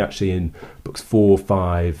you see actually in books 4,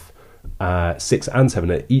 5, 6 and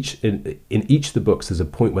 7, in each of the books there's a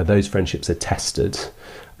point where those friendships are tested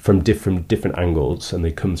from different angles, and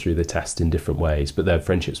they come through the test in different ways, but their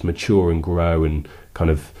friendships mature and grow and kind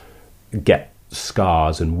of get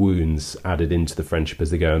scars and wounds added into the friendship as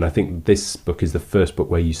they go. And I think this book is the first book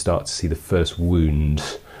where you start to see the first wound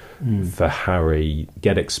for Harry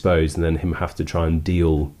get exposed, and then him have to try and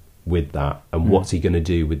deal with that, and what's he going to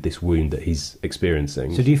do with this wound that he's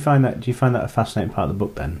experiencing. So do you find that a fascinating part of the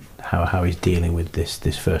book then, how he's dealing with this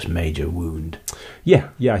first major wound? Yeah,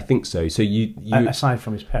 I think so. So you aside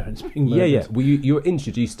from his parents being murdered. Well, you're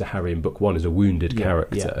introduced to Harry in book 1 as a wounded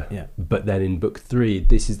character, but then in book 3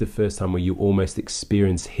 this is the first time where you almost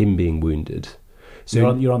experience him being wounded.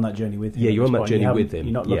 So you're on that journey with him. Yeah, you're on that journey with him.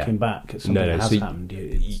 You're not looking back at something that has happened.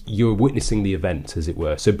 You're witnessing the event, as it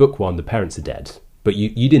were. So book 1, the parents are dead, but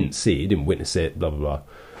you didn't see it, you didn't witness it, blah, blah, blah.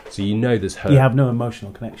 So you know there's hurt. You have no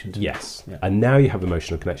emotional connection to them. Yes. Yeah. And now you have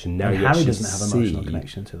emotional connection. Now you Harry doesn't have emotional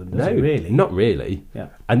connection to them, does he really? Not really. Yeah.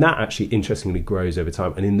 And that actually interestingly grows over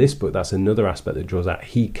time. And in this book, that's another aspect that draws out.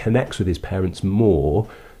 He connects with his parents more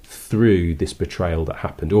through this betrayal that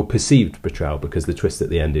happened, or perceived betrayal, because the twist at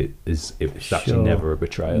the end it's actually never a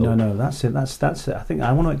betrayal. No, that's it. That's it. I think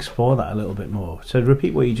I want to explore that a little bit more. So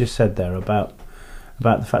repeat what you just said there about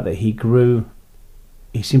the fact that he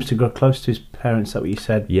seems to grow close to his parents. Is that what you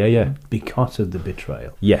said? Yeah. Because of the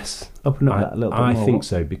betrayal. Yes. Open up that a little bit more. I think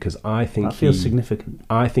so, because I think that feels significant.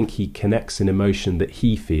 I think he connects an emotion that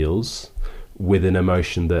he feels with an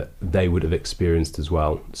emotion that they would have experienced as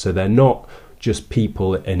well. So they're not just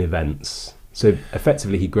people and events. So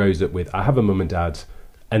effectively he grows up with, I have a mum and dad,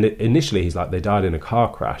 and initially he's like, they died in a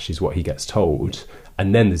car crash is what he gets told.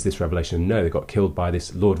 And then there's this revelation, no, they got killed by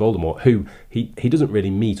this Lord Voldemort, who he doesn't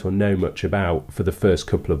really meet or know much about for the first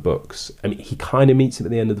couple of books. I mean, he kind of meets him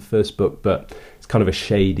at the end of the first book, but it's kind of a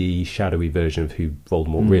shady, shadowy version of who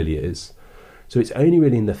Voldemort really is. So it's only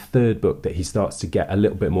really in the third book that he starts to get a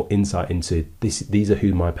little bit more insight into this. These are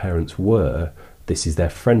who my parents were. This is their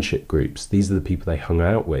friendship groups. These are the people they hung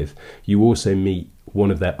out with. You also meet one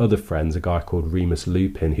of their other friends, a guy called Remus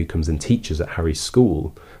Lupin, who comes and teaches at Harry's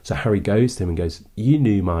school. So Harry goes to him and goes, you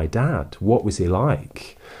knew my dad. What was he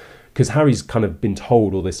like? Because Harry's kind of been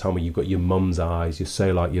told all this time, well, you've got your mum's eyes, you're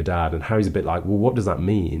so like your dad. And Harry's a bit like, well, what does that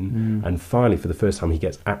mean? And finally, for the first time, he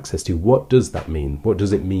gets access to, what does that mean? What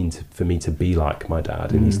does it mean for me to be like my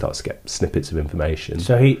dad? And he starts to get snippets of information.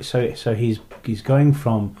 So he's going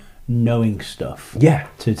from knowing stuff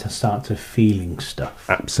to start to feeling stuff.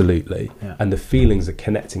 Absolutely. Yeah. And the feelings are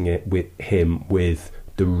connecting it with him with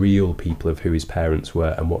the real people of who his parents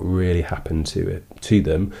were and what really happened to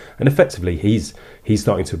them. And effectively he's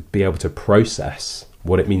starting to be able to process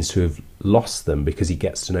what it means to have lost them, because he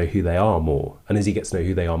gets to know who they are more. And as he gets to know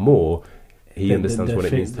who they are more, he understands what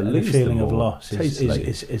it means to lose them. The feeling more. of loss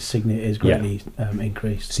is greatly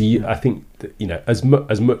increased. So I think that,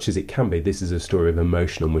 as much as it can be, this is a story of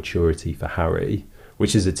emotional maturity for Harry,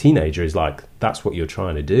 which as a teenager is like, that's what you're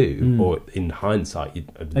trying to do. Or in hindsight,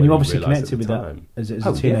 and you obviously connected with that as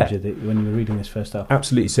a teenager when you were reading this first stuff.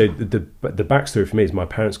 Absolutely. So the backstory for me is my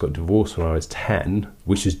parents got divorced when I was 10,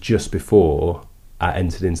 which is just before I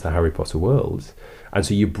entered into the Harry Potter world. And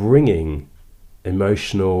so you're bringing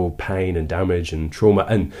emotional pain and damage and trauma,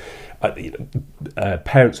 and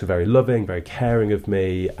parents were very loving, very caring of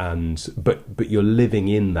me, but you're living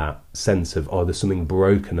in that sense of, there's something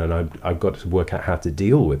broken and I've got to work out how to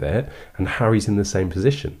deal with it. And Harry's in the same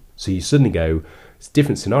position, so you suddenly go, it's a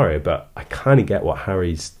different scenario, but I kind of get what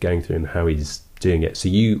Harry's going through and how he's doing it.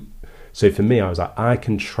 So for me, I was like, I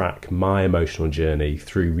can track my emotional journey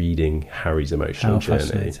through reading Harry's emotional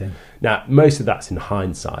journey. Now, most of that's in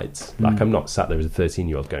hindsight. Like, I'm not sat there as a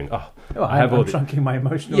 13-year-old going, I'm tracking my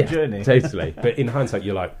emotional journey. Totally. But in hindsight,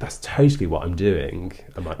 you're like, that's totally what I'm doing.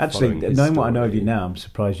 Actually, knowing what I know of you now, I'm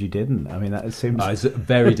surprised you didn't. I mean, that seems... I was a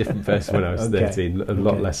very different person when I was 13. A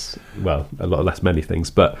lot less many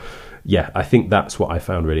things. But yeah, I think that's what I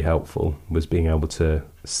found really helpful, was being able to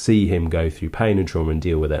see him go through pain and trauma and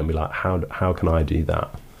deal with it and be like, how can I do that?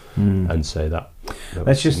 And so that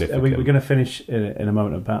let's just we're going to finish in a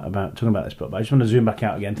moment about talking about this book, but I just want to zoom back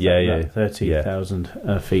out again to that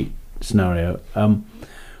 30,000 feet scenario.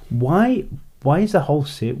 Why is the whole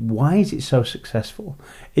series, why is it so successful?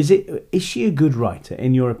 Is she a good writer,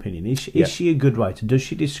 in your opinion? Is she a good writer? Does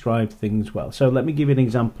she describe things well? So let me give you an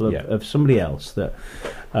example of somebody else that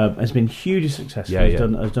has been hugely successful.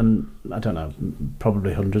 Has done I don't know,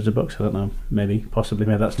 probably hundreds of books. I don't know, maybe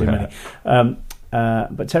that's too many.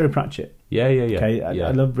 But Terry Pratchett. Okay,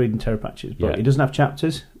 I love reading Terry Pratchett's book. He doesn't have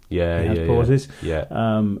chapters. He has pauses.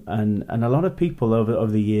 And a lot of people over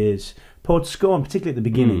the years poured scorn, particularly at the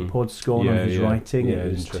beginning, poured scorn on his writing.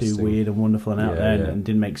 It was too weird and wonderful and out there and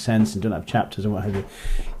didn't make sense and didn't have chapters and what have you.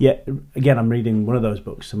 Yet again, I'm reading one of those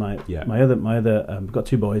books. So my other I've got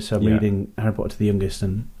two boys, so I'm reading Harry Potter to the youngest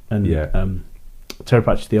and Terry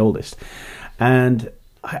Pratchett to the oldest, and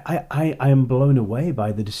I am blown away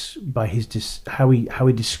by how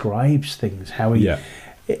he describes things, how he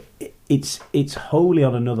it's wholly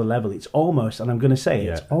on another level. It's almost, and I'm going to say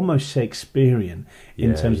it's almost Shakespearean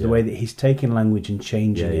in terms of the way that he's taken language and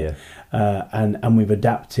changing it. And we've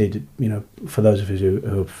adapted, for those of us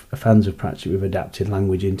who are fans of Pratchett, we've adapted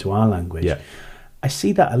language into our language. I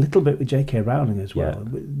see that a little bit with J.K. Rowling as well.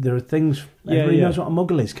 There are things, everybody knows what a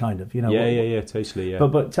muggle is, kind of, totally.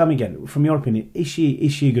 But tell me again, from your opinion, is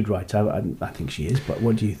she a good writer? I think she is, but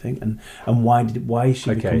what do you think? And why has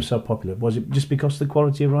she become so popular? Was it just because of the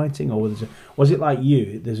quality of writing, or was it like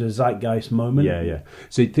you? There's a zeitgeist moment.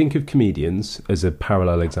 So think of comedians as a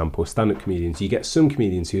parallel example. Stand-up comedians. You get some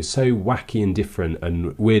comedians who are so wacky and different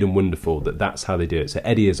and weird and wonderful that's how they do it. So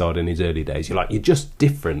Eddie Izzard in his early days, you're just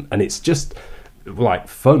different, and it's just like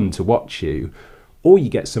fun to watch you. Or you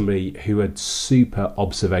get somebody who are super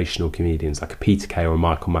observational comedians like a Peter Kay or a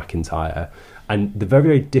Michael McIntyre, and they're very,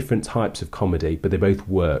 very different types of comedy, but they both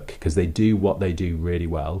work because they do what they do really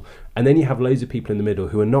well. And then you have loads of people in the middle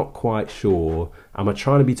who are not quite sure, am I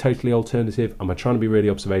trying to be totally alternative, am I trying to be really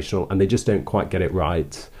observational, and they just don't quite get it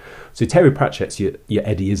right. So Terry Pratchett's your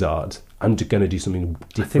Eddie Izzard. I'm going to do something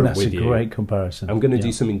different with you. That's a great comparison. I'm going to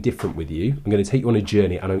do something different with you. I'm going to take you on a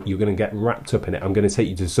journey, and you're going to get wrapped up in it. I'm going to take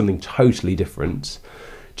you to something totally different.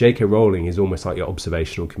 J.K. Rowling is almost like your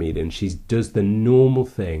observational comedian. She does the normal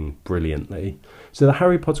thing brilliantly. So the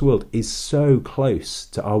Harry Potter world is so close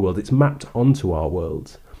to our world. It's mapped onto our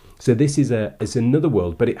world. So this is it's another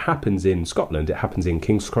world, but it happens in Scotland. It happens in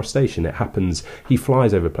King's Cross Station. He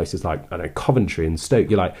flies over places like, Coventry and Stoke.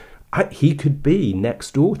 You're like, he could be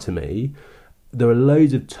next door to me, there are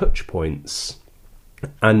loads of touch points.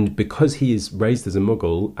 And because he is raised as a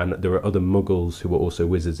Muggle, and there are other Muggles who are also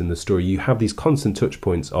wizards in the story, you have these constant touch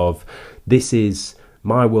points of, this is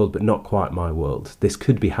my world, but not quite my world. This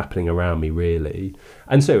could be happening around me, really.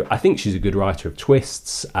 And so I think she's a good writer of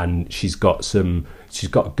twists, and she's got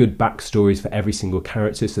good backstories for every single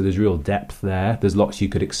character, so there's real depth there. There's lots you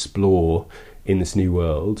could explore in this new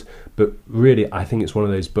world. But really, I think it's one of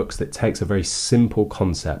those books that takes a very simple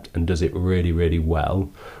concept and does it really, really well,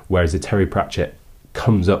 whereas a Terry Pratchett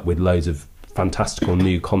comes up with loads of fantastical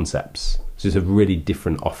new concepts. So it's a really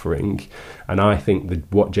different offering, and I think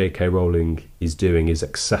that what J.K. Rowling is doing is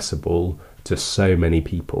accessible to so many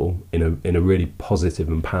people in a really positive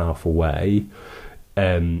and powerful way,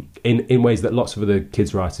 in ways that lots of other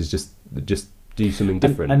kids writers just do something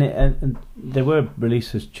different. And they were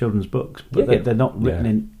released as children's books, but they're not written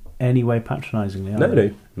in any way patronisingly.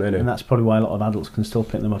 No. And that's probably why a lot of adults can still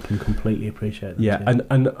pick them up and completely appreciate them. Yeah, too.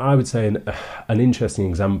 and I would say an interesting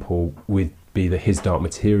example would be the His Dark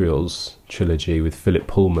Materials trilogy with Philip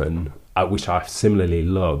Pullman, which I similarly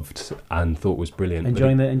loved and thought was brilliant.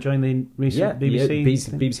 Enjoying the recent BBC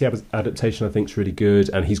BBC adaptation, I think, is really good,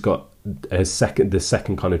 and he's got the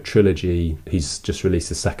second kind of trilogy. He's just released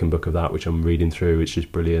the second book of that, which I'm reading through, which is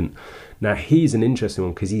brilliant. Now, he's an interesting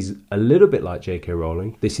one because he's a little bit like J.K.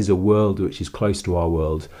 Rowling. This is a world which is close to our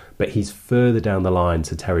world, but he's further down the line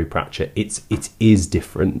to Terry Pratchett. It is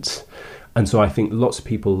different. And so I think lots of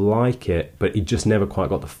people like it, but it just never quite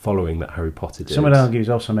got the following that Harry Potter did. Some would argue he's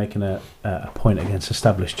also making a point against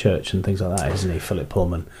established church and things like that, isn't he, Philip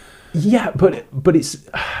Pullman? Yeah, but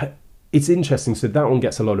it's interesting. So that one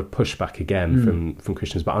gets a lot of pushback again from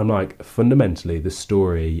Christians. But I'm like, fundamentally, the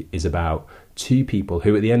story is about two people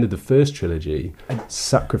who, at the end of the first trilogy,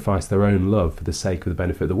 sacrificed their own love for the sake of the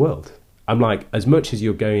benefit of the world. I'm like, as much as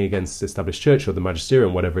you're going against established church or the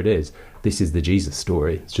magisterium, whatever it is, this is the Jesus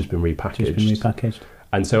story. It's just been repackaged.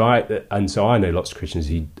 And so I know lots of Christians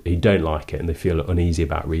who don't like it and they feel uneasy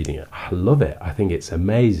about reading it. I love it. I think it's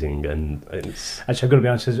amazing, and it's actually, I've got to be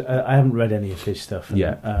honest. I haven't read any of his stuff.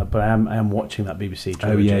 But I am watching that BBC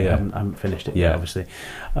trilogy. I haven't finished it yet, obviously.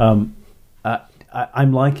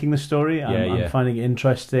 I'm liking the story. I'm finding it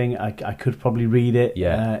interesting. I could probably read it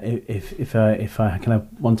if I kind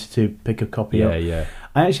of wanted to pick a copy up.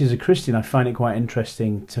 I actually, as a Christian, I find it quite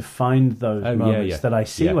interesting to find those moments that I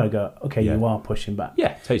see where I go, okay, you are pushing back.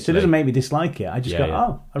 Yeah, totally. So it doesn't make me dislike it. I just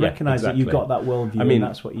go, I recognise that you've got that worldview. I mean, and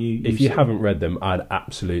that's what you. If you haven't read them, I'd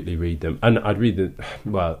absolutely read them, and I'd read them.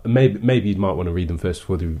 Well, maybe you might want to read them first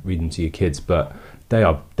before you read them to your kids, but they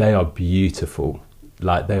are beautiful.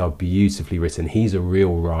 Like, they are beautifully written. He's a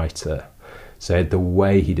real writer, so the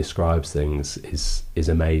way he describes things is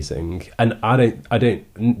amazing. And I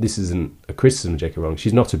don't. This isn't a criticism of J.K. Rowling.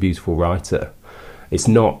 She's not a beautiful writer. It's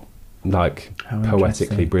not like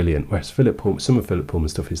poetically brilliant. Whereas some of Philip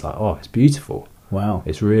Pullman's stuff is like, oh, it's beautiful. Wow,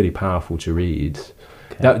 it's really powerful to read.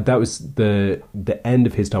 Okay. That was the end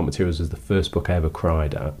of His Dark Materials was the first book I ever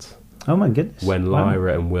cried at. Oh my goodness! When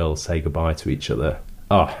Lyra and Will say goodbye to each other.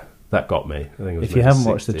 Oh. That got me. I think it was. If you haven't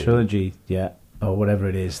watched the trilogy yet, or whatever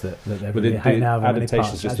it is that the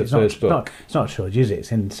adaptation is just the first book. It's not a trilogy, is it?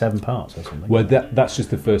 It's in 7 parts or something. Well, that's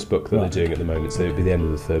just the first book that they're doing at the moment, so it would be the end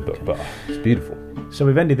of the third book. But it's beautiful. So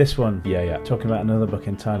we've ended this one. Yeah. Talking about another book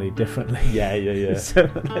entirely differently. Yeah. So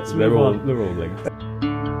let's move on. They're all linked.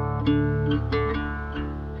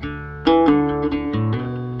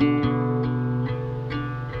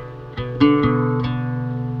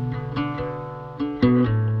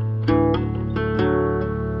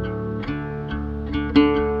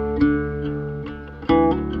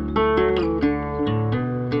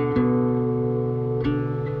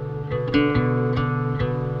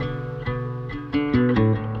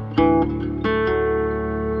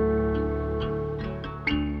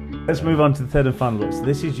 Let's move on to the third and final book. So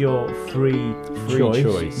this is your free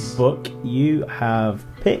choice book. You have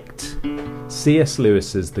picked C.S.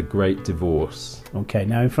 Lewis's The Great Divorce. Okay,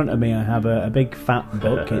 now in front of me I have a big fat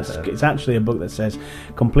book. It's actually a book that says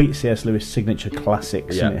Complete C.S. Lewis Signature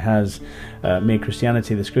Classics, and it has Mere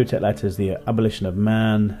Christianity, The Screwtape Letters, The Abolition of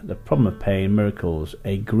Man, The Problem of Pain, Miracles,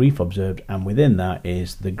 A Grief Observed, and within that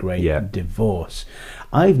is The Great Divorce.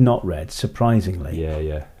 I've not read, surprisingly.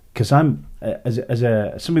 Yeah. Because I'm as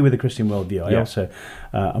somebody with a Christian worldview, I also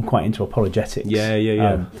I'm quite into apologetics.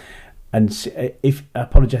 Yeah. And if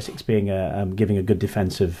apologetics being giving a good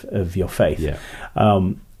defense of your faith,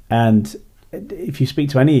 and if you speak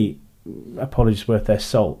to any apologist worth their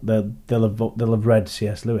salt, they'll have read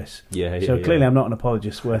C.S. Lewis. So clearly, I'm not an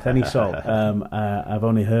apologist worth any salt. I've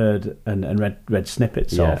only heard and read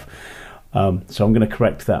snippets of. So I'm going to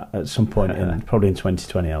correct that at some point, probably in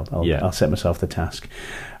 2020. I'll set myself the task.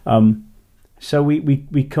 So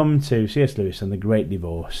we come to C.S. Lewis and the Great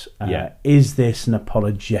Divorce. Is this an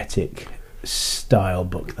apologetic style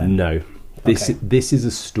book then? No. This is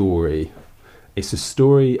a story. It's a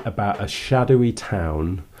story about a shadowy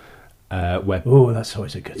town where... Oh, that's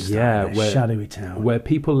always a good start. Yeah, shadowy town. Where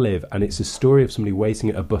people live, and it's a story of somebody waiting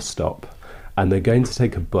at a bus stop, and they're going to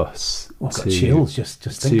take a bus I've got chills just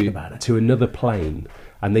thinking about it. To another plane.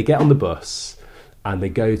 And they get on the bus, and they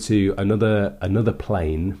go to another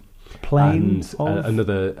plane. Plane and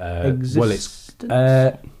another...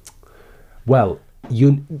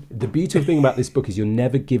 the beautiful thing about this book is you're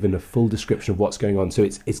never given a full description of what's going on. So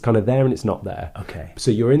it's kind of there and it's not there. Okay.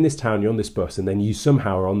 So you're in this town, you're on this bus, and then you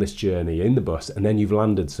somehow are on this journey in the bus, and then you've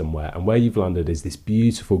landed somewhere. And where you've landed is this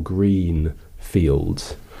beautiful green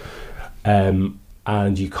field. And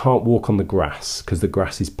you can't walk on the grass because the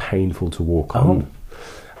grass is painful to walk on.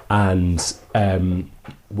 And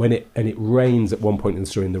when it rains at one point in the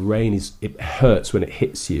story, and the rain it hurts when it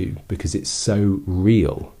hits you because it's so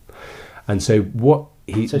real. And so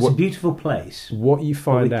it's a beautiful place. What you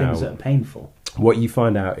find out, things that are painful. What you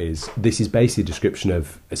find out is this is basically a description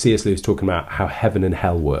of C.S. Lewis talking about how heaven and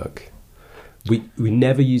hell work. We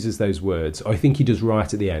never uses those words. I think he does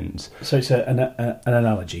right at the end. So it's an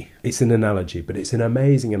analogy. It's an analogy, but it's an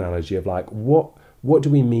amazing analogy of like what do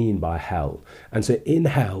we mean by hell? And so in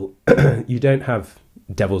hell, you don't have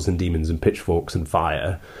devils and demons and pitchforks and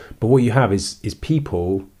fire, but what you have is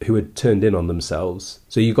people who are turned in on themselves.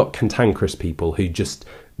 So you've got cantankerous people who just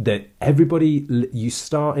you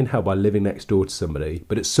start in hell by living next door to somebody,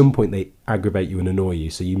 but at some point they aggravate you and annoy you,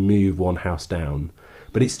 so you move one house down,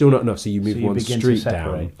 but it's still not enough, so you move one street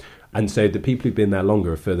down. And so the people who've been there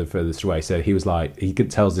longer are further and furthest away. So he was like,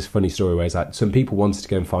 tells this funny story where he's like, some people wanted to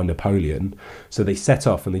go and find Napoleon. So they set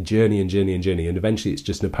off and they journey. And eventually it's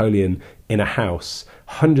just Napoleon in a house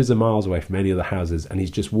hundreds of miles away from any other houses. And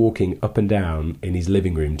he's just walking up and down in his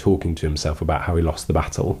living room, talking to himself about how he lost the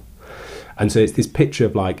battle. And so it's this picture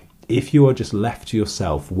of like, if you are just left to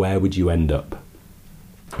yourself, where would you end up?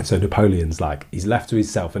 So Napoleon's like, he's left to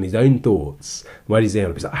himself and his own thoughts. Where does he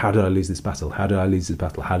end up? He's like, how did I lose this battle? How did I lose this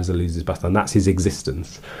battle? How does I lose this battle? And that's his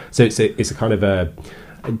existence. So it's a kind of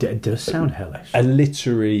it does sound hellish. A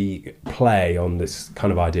literary play on this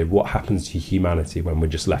kind of idea of what happens to humanity when we're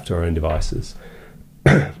just left to our own devices.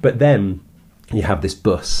 But then you have this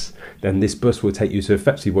bus. Then this bus will take you to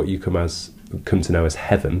effectively what you come to know as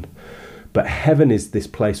heaven. But heaven is this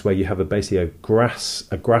place where you have basically a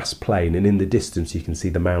grass plain, and in the distance you can see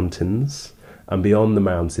the mountains, and beyond the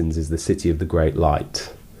mountains is the city of the great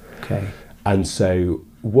light. Okay. And so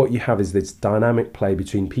what you have is this dynamic play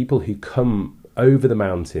between people who come over the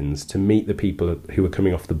mountains to meet the people who are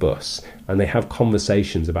coming off the bus, and they have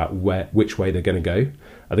conversations about which way they're going to go.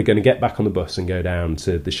 Are they going to get back on the bus and go down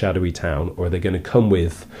to the shadowy town, or are they going to come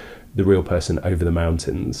with the real person over the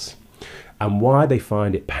mountains? And why they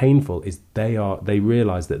find it painful is they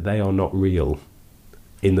realise that they are not real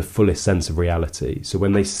in the fullest sense of reality. So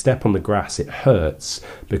when they step on the grass, it hurts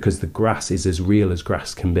because the grass is as real as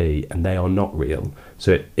grass can be, and they are not real.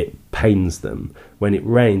 So it pains them. When it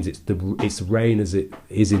rains, it's rain as it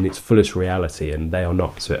is in its fullest reality, and they are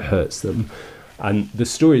not. So it hurts them. And the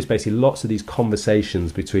story is basically lots of these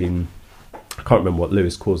conversations between, I can't remember what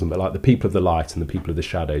Lewis calls them, but like the people of the light and the people of the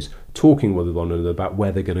shadows, talking with one another about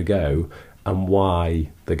where they're going to go and why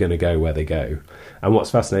they're going to go where they go. And what's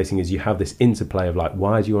fascinating is you have this interplay of like,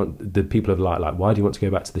 why do you want the people of the light, like, why do you want to go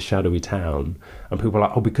back to the shadowy town? And people are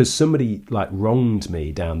like, oh, because somebody like wronged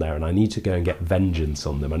me down there and I need to go and get vengeance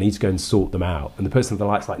on them. I need to go and sort them out. And the person of the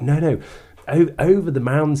light's like, no, over the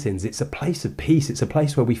mountains, it's a place of peace. It's a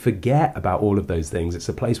place where we forget about all of those things. It's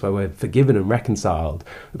a place where we're forgiven and reconciled.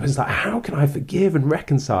 The person's like, how can I forgive and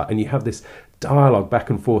reconcile? And you have this dialogue back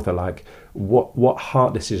and forth of like, what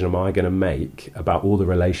heart decision am I going to make about all the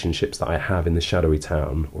relationships that I have in the shadowy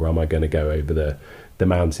town, or am I going to go over the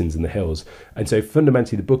mountains and the hills? And so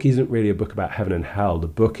fundamentally the book isn't really a book about heaven and hell. The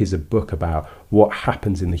book is a book about what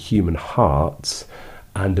happens in the human heart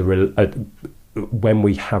and when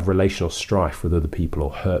we have relational strife with other people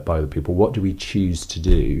or hurt by other people. What do we choose to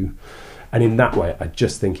do? And in that way, I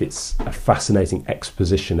just think it's a fascinating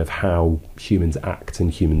exposition of how humans act and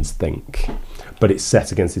humans think. But it's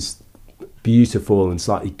set against this beautiful and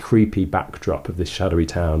slightly creepy backdrop of this shadowy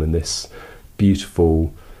town and this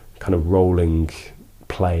beautiful kind of rolling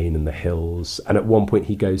plain and the hills. And at one point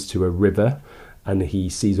he goes to a river and he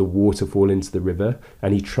sees a waterfall into the river,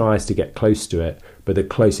 and he tries to get close to it, but the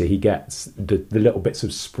closer he gets, the little bits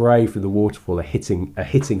of spray from the waterfall are hitting him.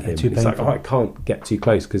 It's like, oh, I can't get too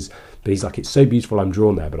close, but he's like, it's so beautiful, I'm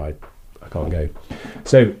drawn there, but I can't go.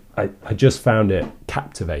 So I just found it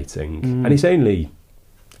captivating, and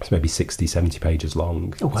it's maybe 60, 70 pages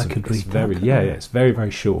long. Oh, I could read that. It's very,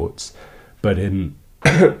 very short, but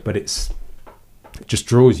it just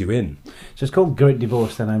draws you in. So it's called Great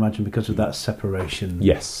Divorce, then, I imagine, because of that separation.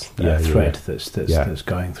 Yes, thread that's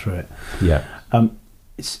going through it. Yeah.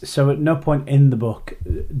 So at no point in the book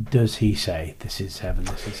does he say this is heaven,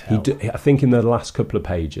 this is hell. I think in the last couple of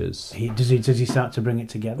pages, does he start to bring it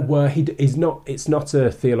together? Well, he's not. It's not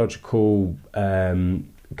a theological kind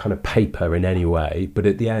of paper in any way. But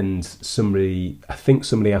at the end, somebody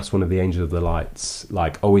asked one of the angels of the lights,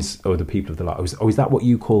 like, or the people of the light, is that what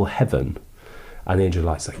you call heaven? And the angel of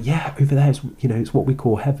the light's like, yeah, over there, it's what we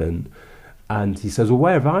call heaven. And he says, well,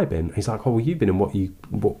 where have I been? He's like, oh, well, you've been in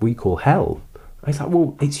what we call hell. And he's like,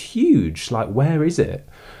 well, it's huge. Like, where is it?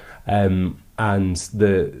 And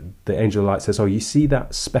the angel of the light says, oh, you see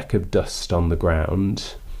that speck of dust on the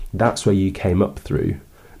ground? That's where you came up through,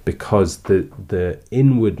 because the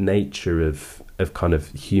inward nature of kind of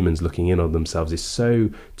humans looking in on themselves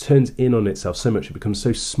turns in on itself so much, it becomes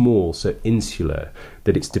so small, so insular,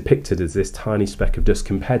 that it's depicted as this tiny speck of dust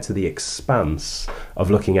compared to the expanse of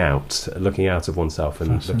looking out of oneself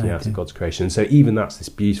and looking out at God's creation. And so even that's this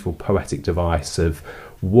beautiful poetic device of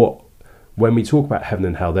when we talk about heaven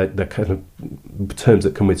and hell, they're kind of terms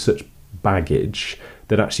that come with such baggage,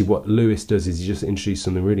 that actually what Lewis does is he just introduces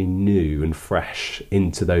something really new and fresh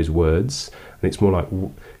into those words. And it's more like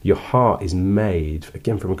your heart is made,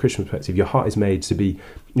 again from a Christian perspective, your heart is made to be,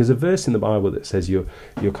 there's a verse in the Bible that says you're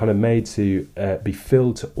kind of made to be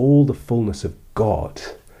filled to all the fullness of God.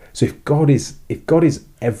 So if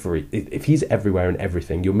he's everywhere and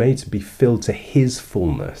everything, you're made to be filled to his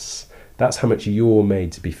fullness. That's how much you're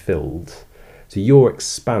made to be filled. So your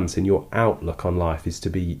expanse and your outlook on life is to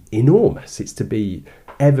be enormous. It's to be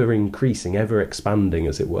ever increasing, ever expanding,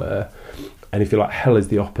 as it were. And if you're like, hell is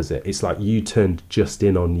the opposite. It's like you turned just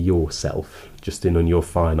in on yourself, just in on your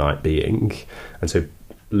finite being. And so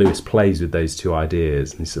Lewis plays with those two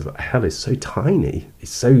ideas, and he says, hell is so tiny.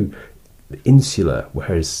 It's so insular.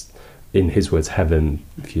 Whereas in his words, heaven,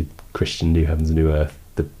 if you're Christian, new heavens, new earth,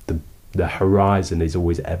 the horizon is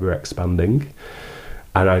always ever expanding.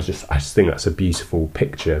 And I just think that's a beautiful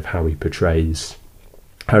picture of how he portrays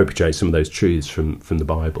some of those truths from the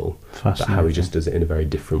Bible, but how he just does it in a very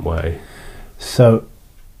different way. So,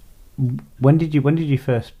 when did you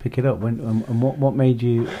first pick it up? And what made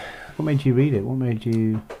you read it? What made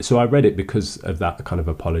you? So I read it because of that kind of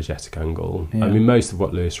apologetic angle. Yeah. I mean, most of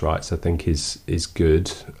what Lewis writes, I think, is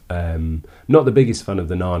good. Not the biggest fan of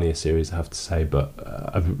the Narnia series, I have to say, but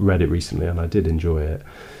I've read it recently and I did enjoy it.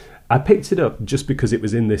 I picked it up just because it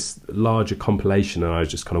was in this larger compilation and I was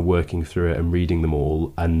just kind of working through it and reading them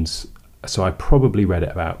all. And so I probably read it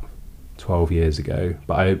about 12 years ago,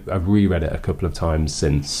 but I've reread it a couple of times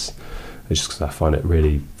since, just because I find it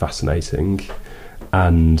really fascinating.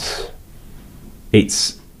 And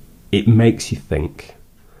it makes you think.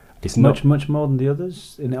 It's much more than the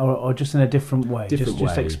others, or just in a different way.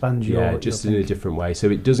 Just expands your just in a different way. So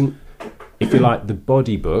it doesn't, if you like, the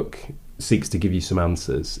body book seeks to give you some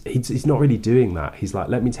answers. He's not really doing that. He's like,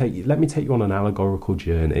 let me take you on an allegorical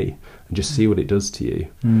journey and just see what it does to you.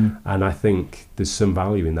 And I think there's some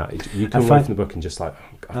value in that. You come away from the book and just like,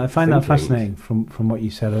 I find that fascinating from what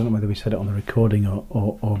you said. I don't know whether we said it on the recording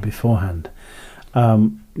or beforehand.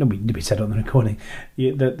 No, we said it on the recording.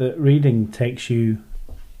 The reading takes you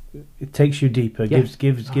deeper,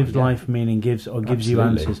 gives life meaning, gives you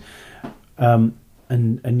answers.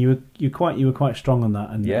 And you were quite strong on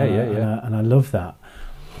that, and I love that.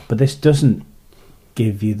 But this doesn't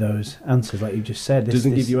give you those answers, like you just said. It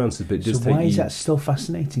doesn't give you answers, but it does take you. Why is that still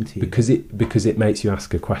fascinating to you? Because it makes you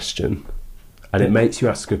ask a question, and it makes you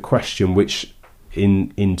ask a question which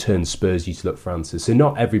in turn spurs you to look for answers. So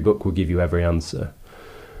not every book will give you every answer,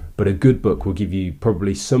 but a good book will give you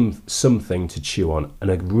probably something to chew on, and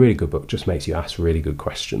a really good book just makes you ask really good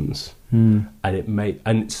questions.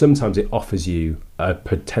 And sometimes it offers you a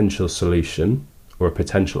potential solution or a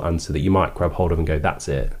potential answer that you might grab hold of and go, that's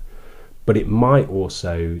it. But it might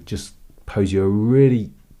also just pose you a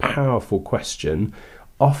really powerful question,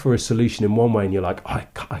 offer a solution in one way, and you're like, I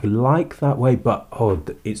like that way, but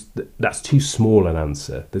that's too small an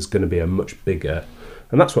answer. There's going to be a much bigger.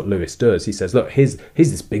 And that's what Lewis does. He says, look, here's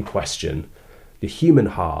this big question. The human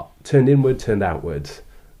heart, turned inward, turned outward.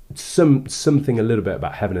 Something a little bit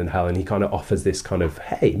about heaven and hell, and he kind of offers this kind of,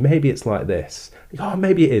 hey, maybe it's like this.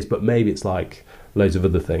 Maybe it is, but maybe it's like loads of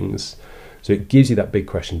other things. So it gives you that big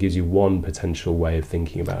question, gives you one potential way of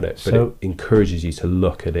thinking about it, but it encourages you to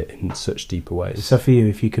look at it in such deeper ways. So for you,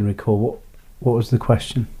 if you can recall, what was the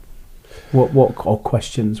question? What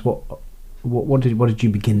questions? What what did you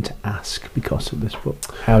begin to ask because of this book?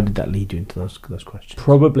 How did that lead you into those questions?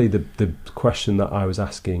 Probably the question that I was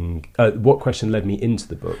asking. What question led me into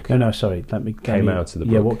the book? No, sorry. Came out of the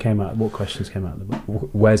book. Yeah, what questions came out of the book?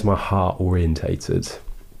 Where's my heart orientated?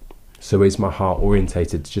 So is my heart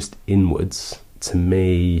orientated just inwards to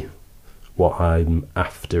me, what I'm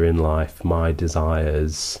after in life, my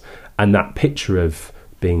desires, and that picture of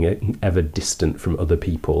being ever distant from other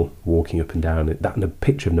people, walking up and down, that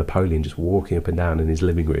picture of Napoleon just walking up and down in his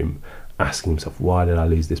living room, asking himself, why did I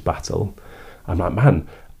lose this battle? I'm like, man,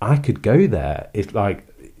 I could go there. It's like,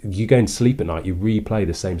 you go and sleep at night, you replay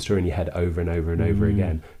the same story in your head over and over and over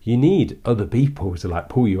again. You need other people to like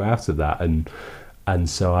pull you out of that. And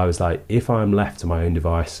so I was like, if I'm left to my own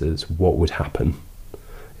devices, what would happen?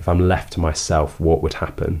 If I'm left to myself, what would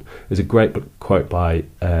happen? There's a great quote by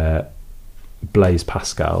Blaise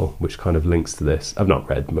Pascal, which kind of links to this. I've not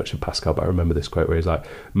read much of Pascal, but I remember this quote where he's like,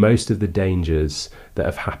 most of the dangers that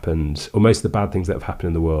have happened, or most of the bad things that have happened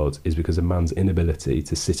in the world, is because of man's inability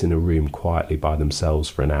to sit in a room quietly by themselves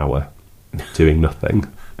for an hour doing nothing.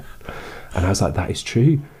 And I was like, that is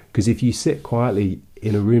true, because if you sit quietly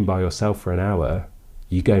in a room by yourself for an hour,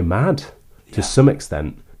 you go mad to some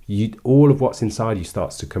extent. All of what's inside you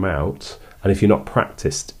starts to come out, and if you're not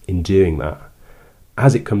practiced in doing that,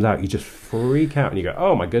 as it comes out, you just freak out and you go,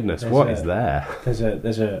 "Oh my goodness, what is there?"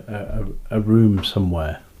 There's a room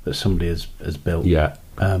somewhere that somebody has built,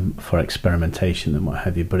 for experimentation and what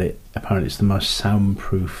have you. But apparently it's the most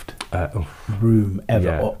soundproofed room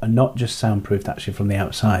ever, and not just soundproofed actually from the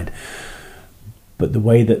outside, but the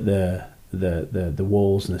way that the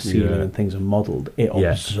walls and the ceiling and things are modelled, it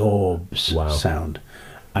absorbs sound,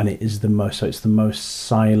 and it is the most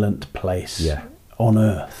silent place on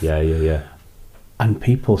earth. And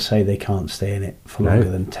people say they can't stay in it for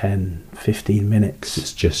longer than 10, 15 minutes.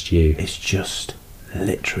 It's just you. It's just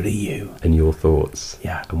literally you. And your thoughts.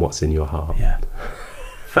 Yeah. And what's in your heart. Yeah.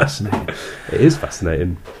 Fascinating. It is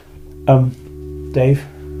fascinating. Dave,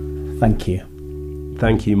 thank you.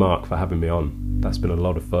 Thank you, Mark, for having me on. That's been a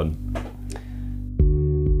lot of fun.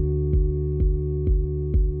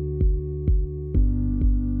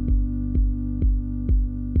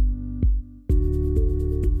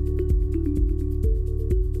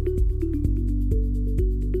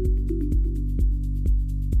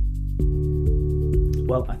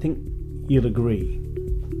 Well, I think you'll agree.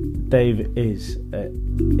 Dave is a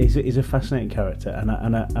fascinating character, and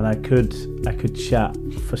I could chat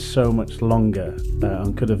for so much longer,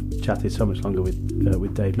 and could have chatted so much longer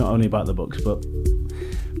with Dave, not only about the books but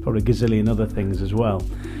probably a gazillion other things as well.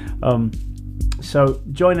 So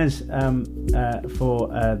join us for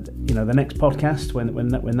the next podcast when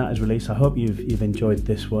that is released. I hope you've enjoyed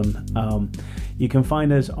this one. You can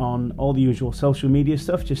find us on all the usual social media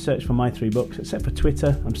stuff. Just search for My 3 Books, except for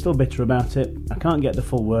Twitter. I'm still bitter about it. I can't get the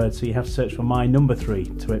full word, so you have to search for My Number 3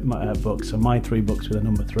 books. So My 3 Books with a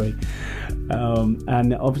number 3.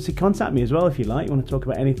 And obviously contact me as well if you like. You want to talk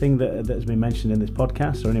about anything that has been mentioned in this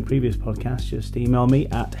podcast or any previous podcast, just email me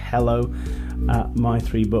at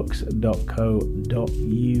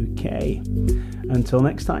hello@my3books.co.uk. Until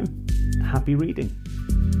next time, happy reading.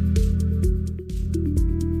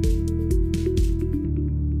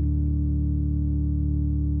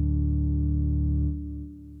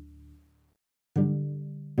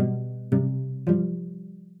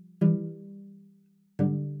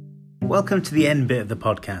 Welcome to the end bit of the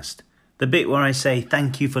podcast, the bit where I say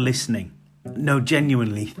thank you for listening. No,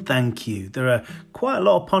 genuinely, thank you. There are quite a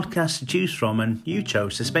lot of podcasts to choose from, and you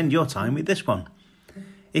chose to spend your time with this one.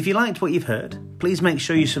 If you liked what you've heard, please make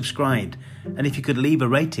sure you subscribed, and if you could leave a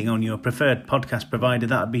rating on your preferred podcast provider,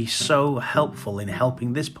 that would be so helpful in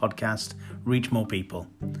helping this podcast reach more people.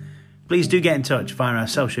 Please do get in touch via our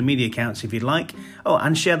social media accounts if you'd like,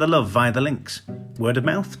 and share the love via the links. Word of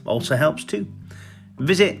mouth also helps too.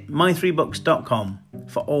 Visit my3books.com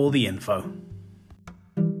for all the info.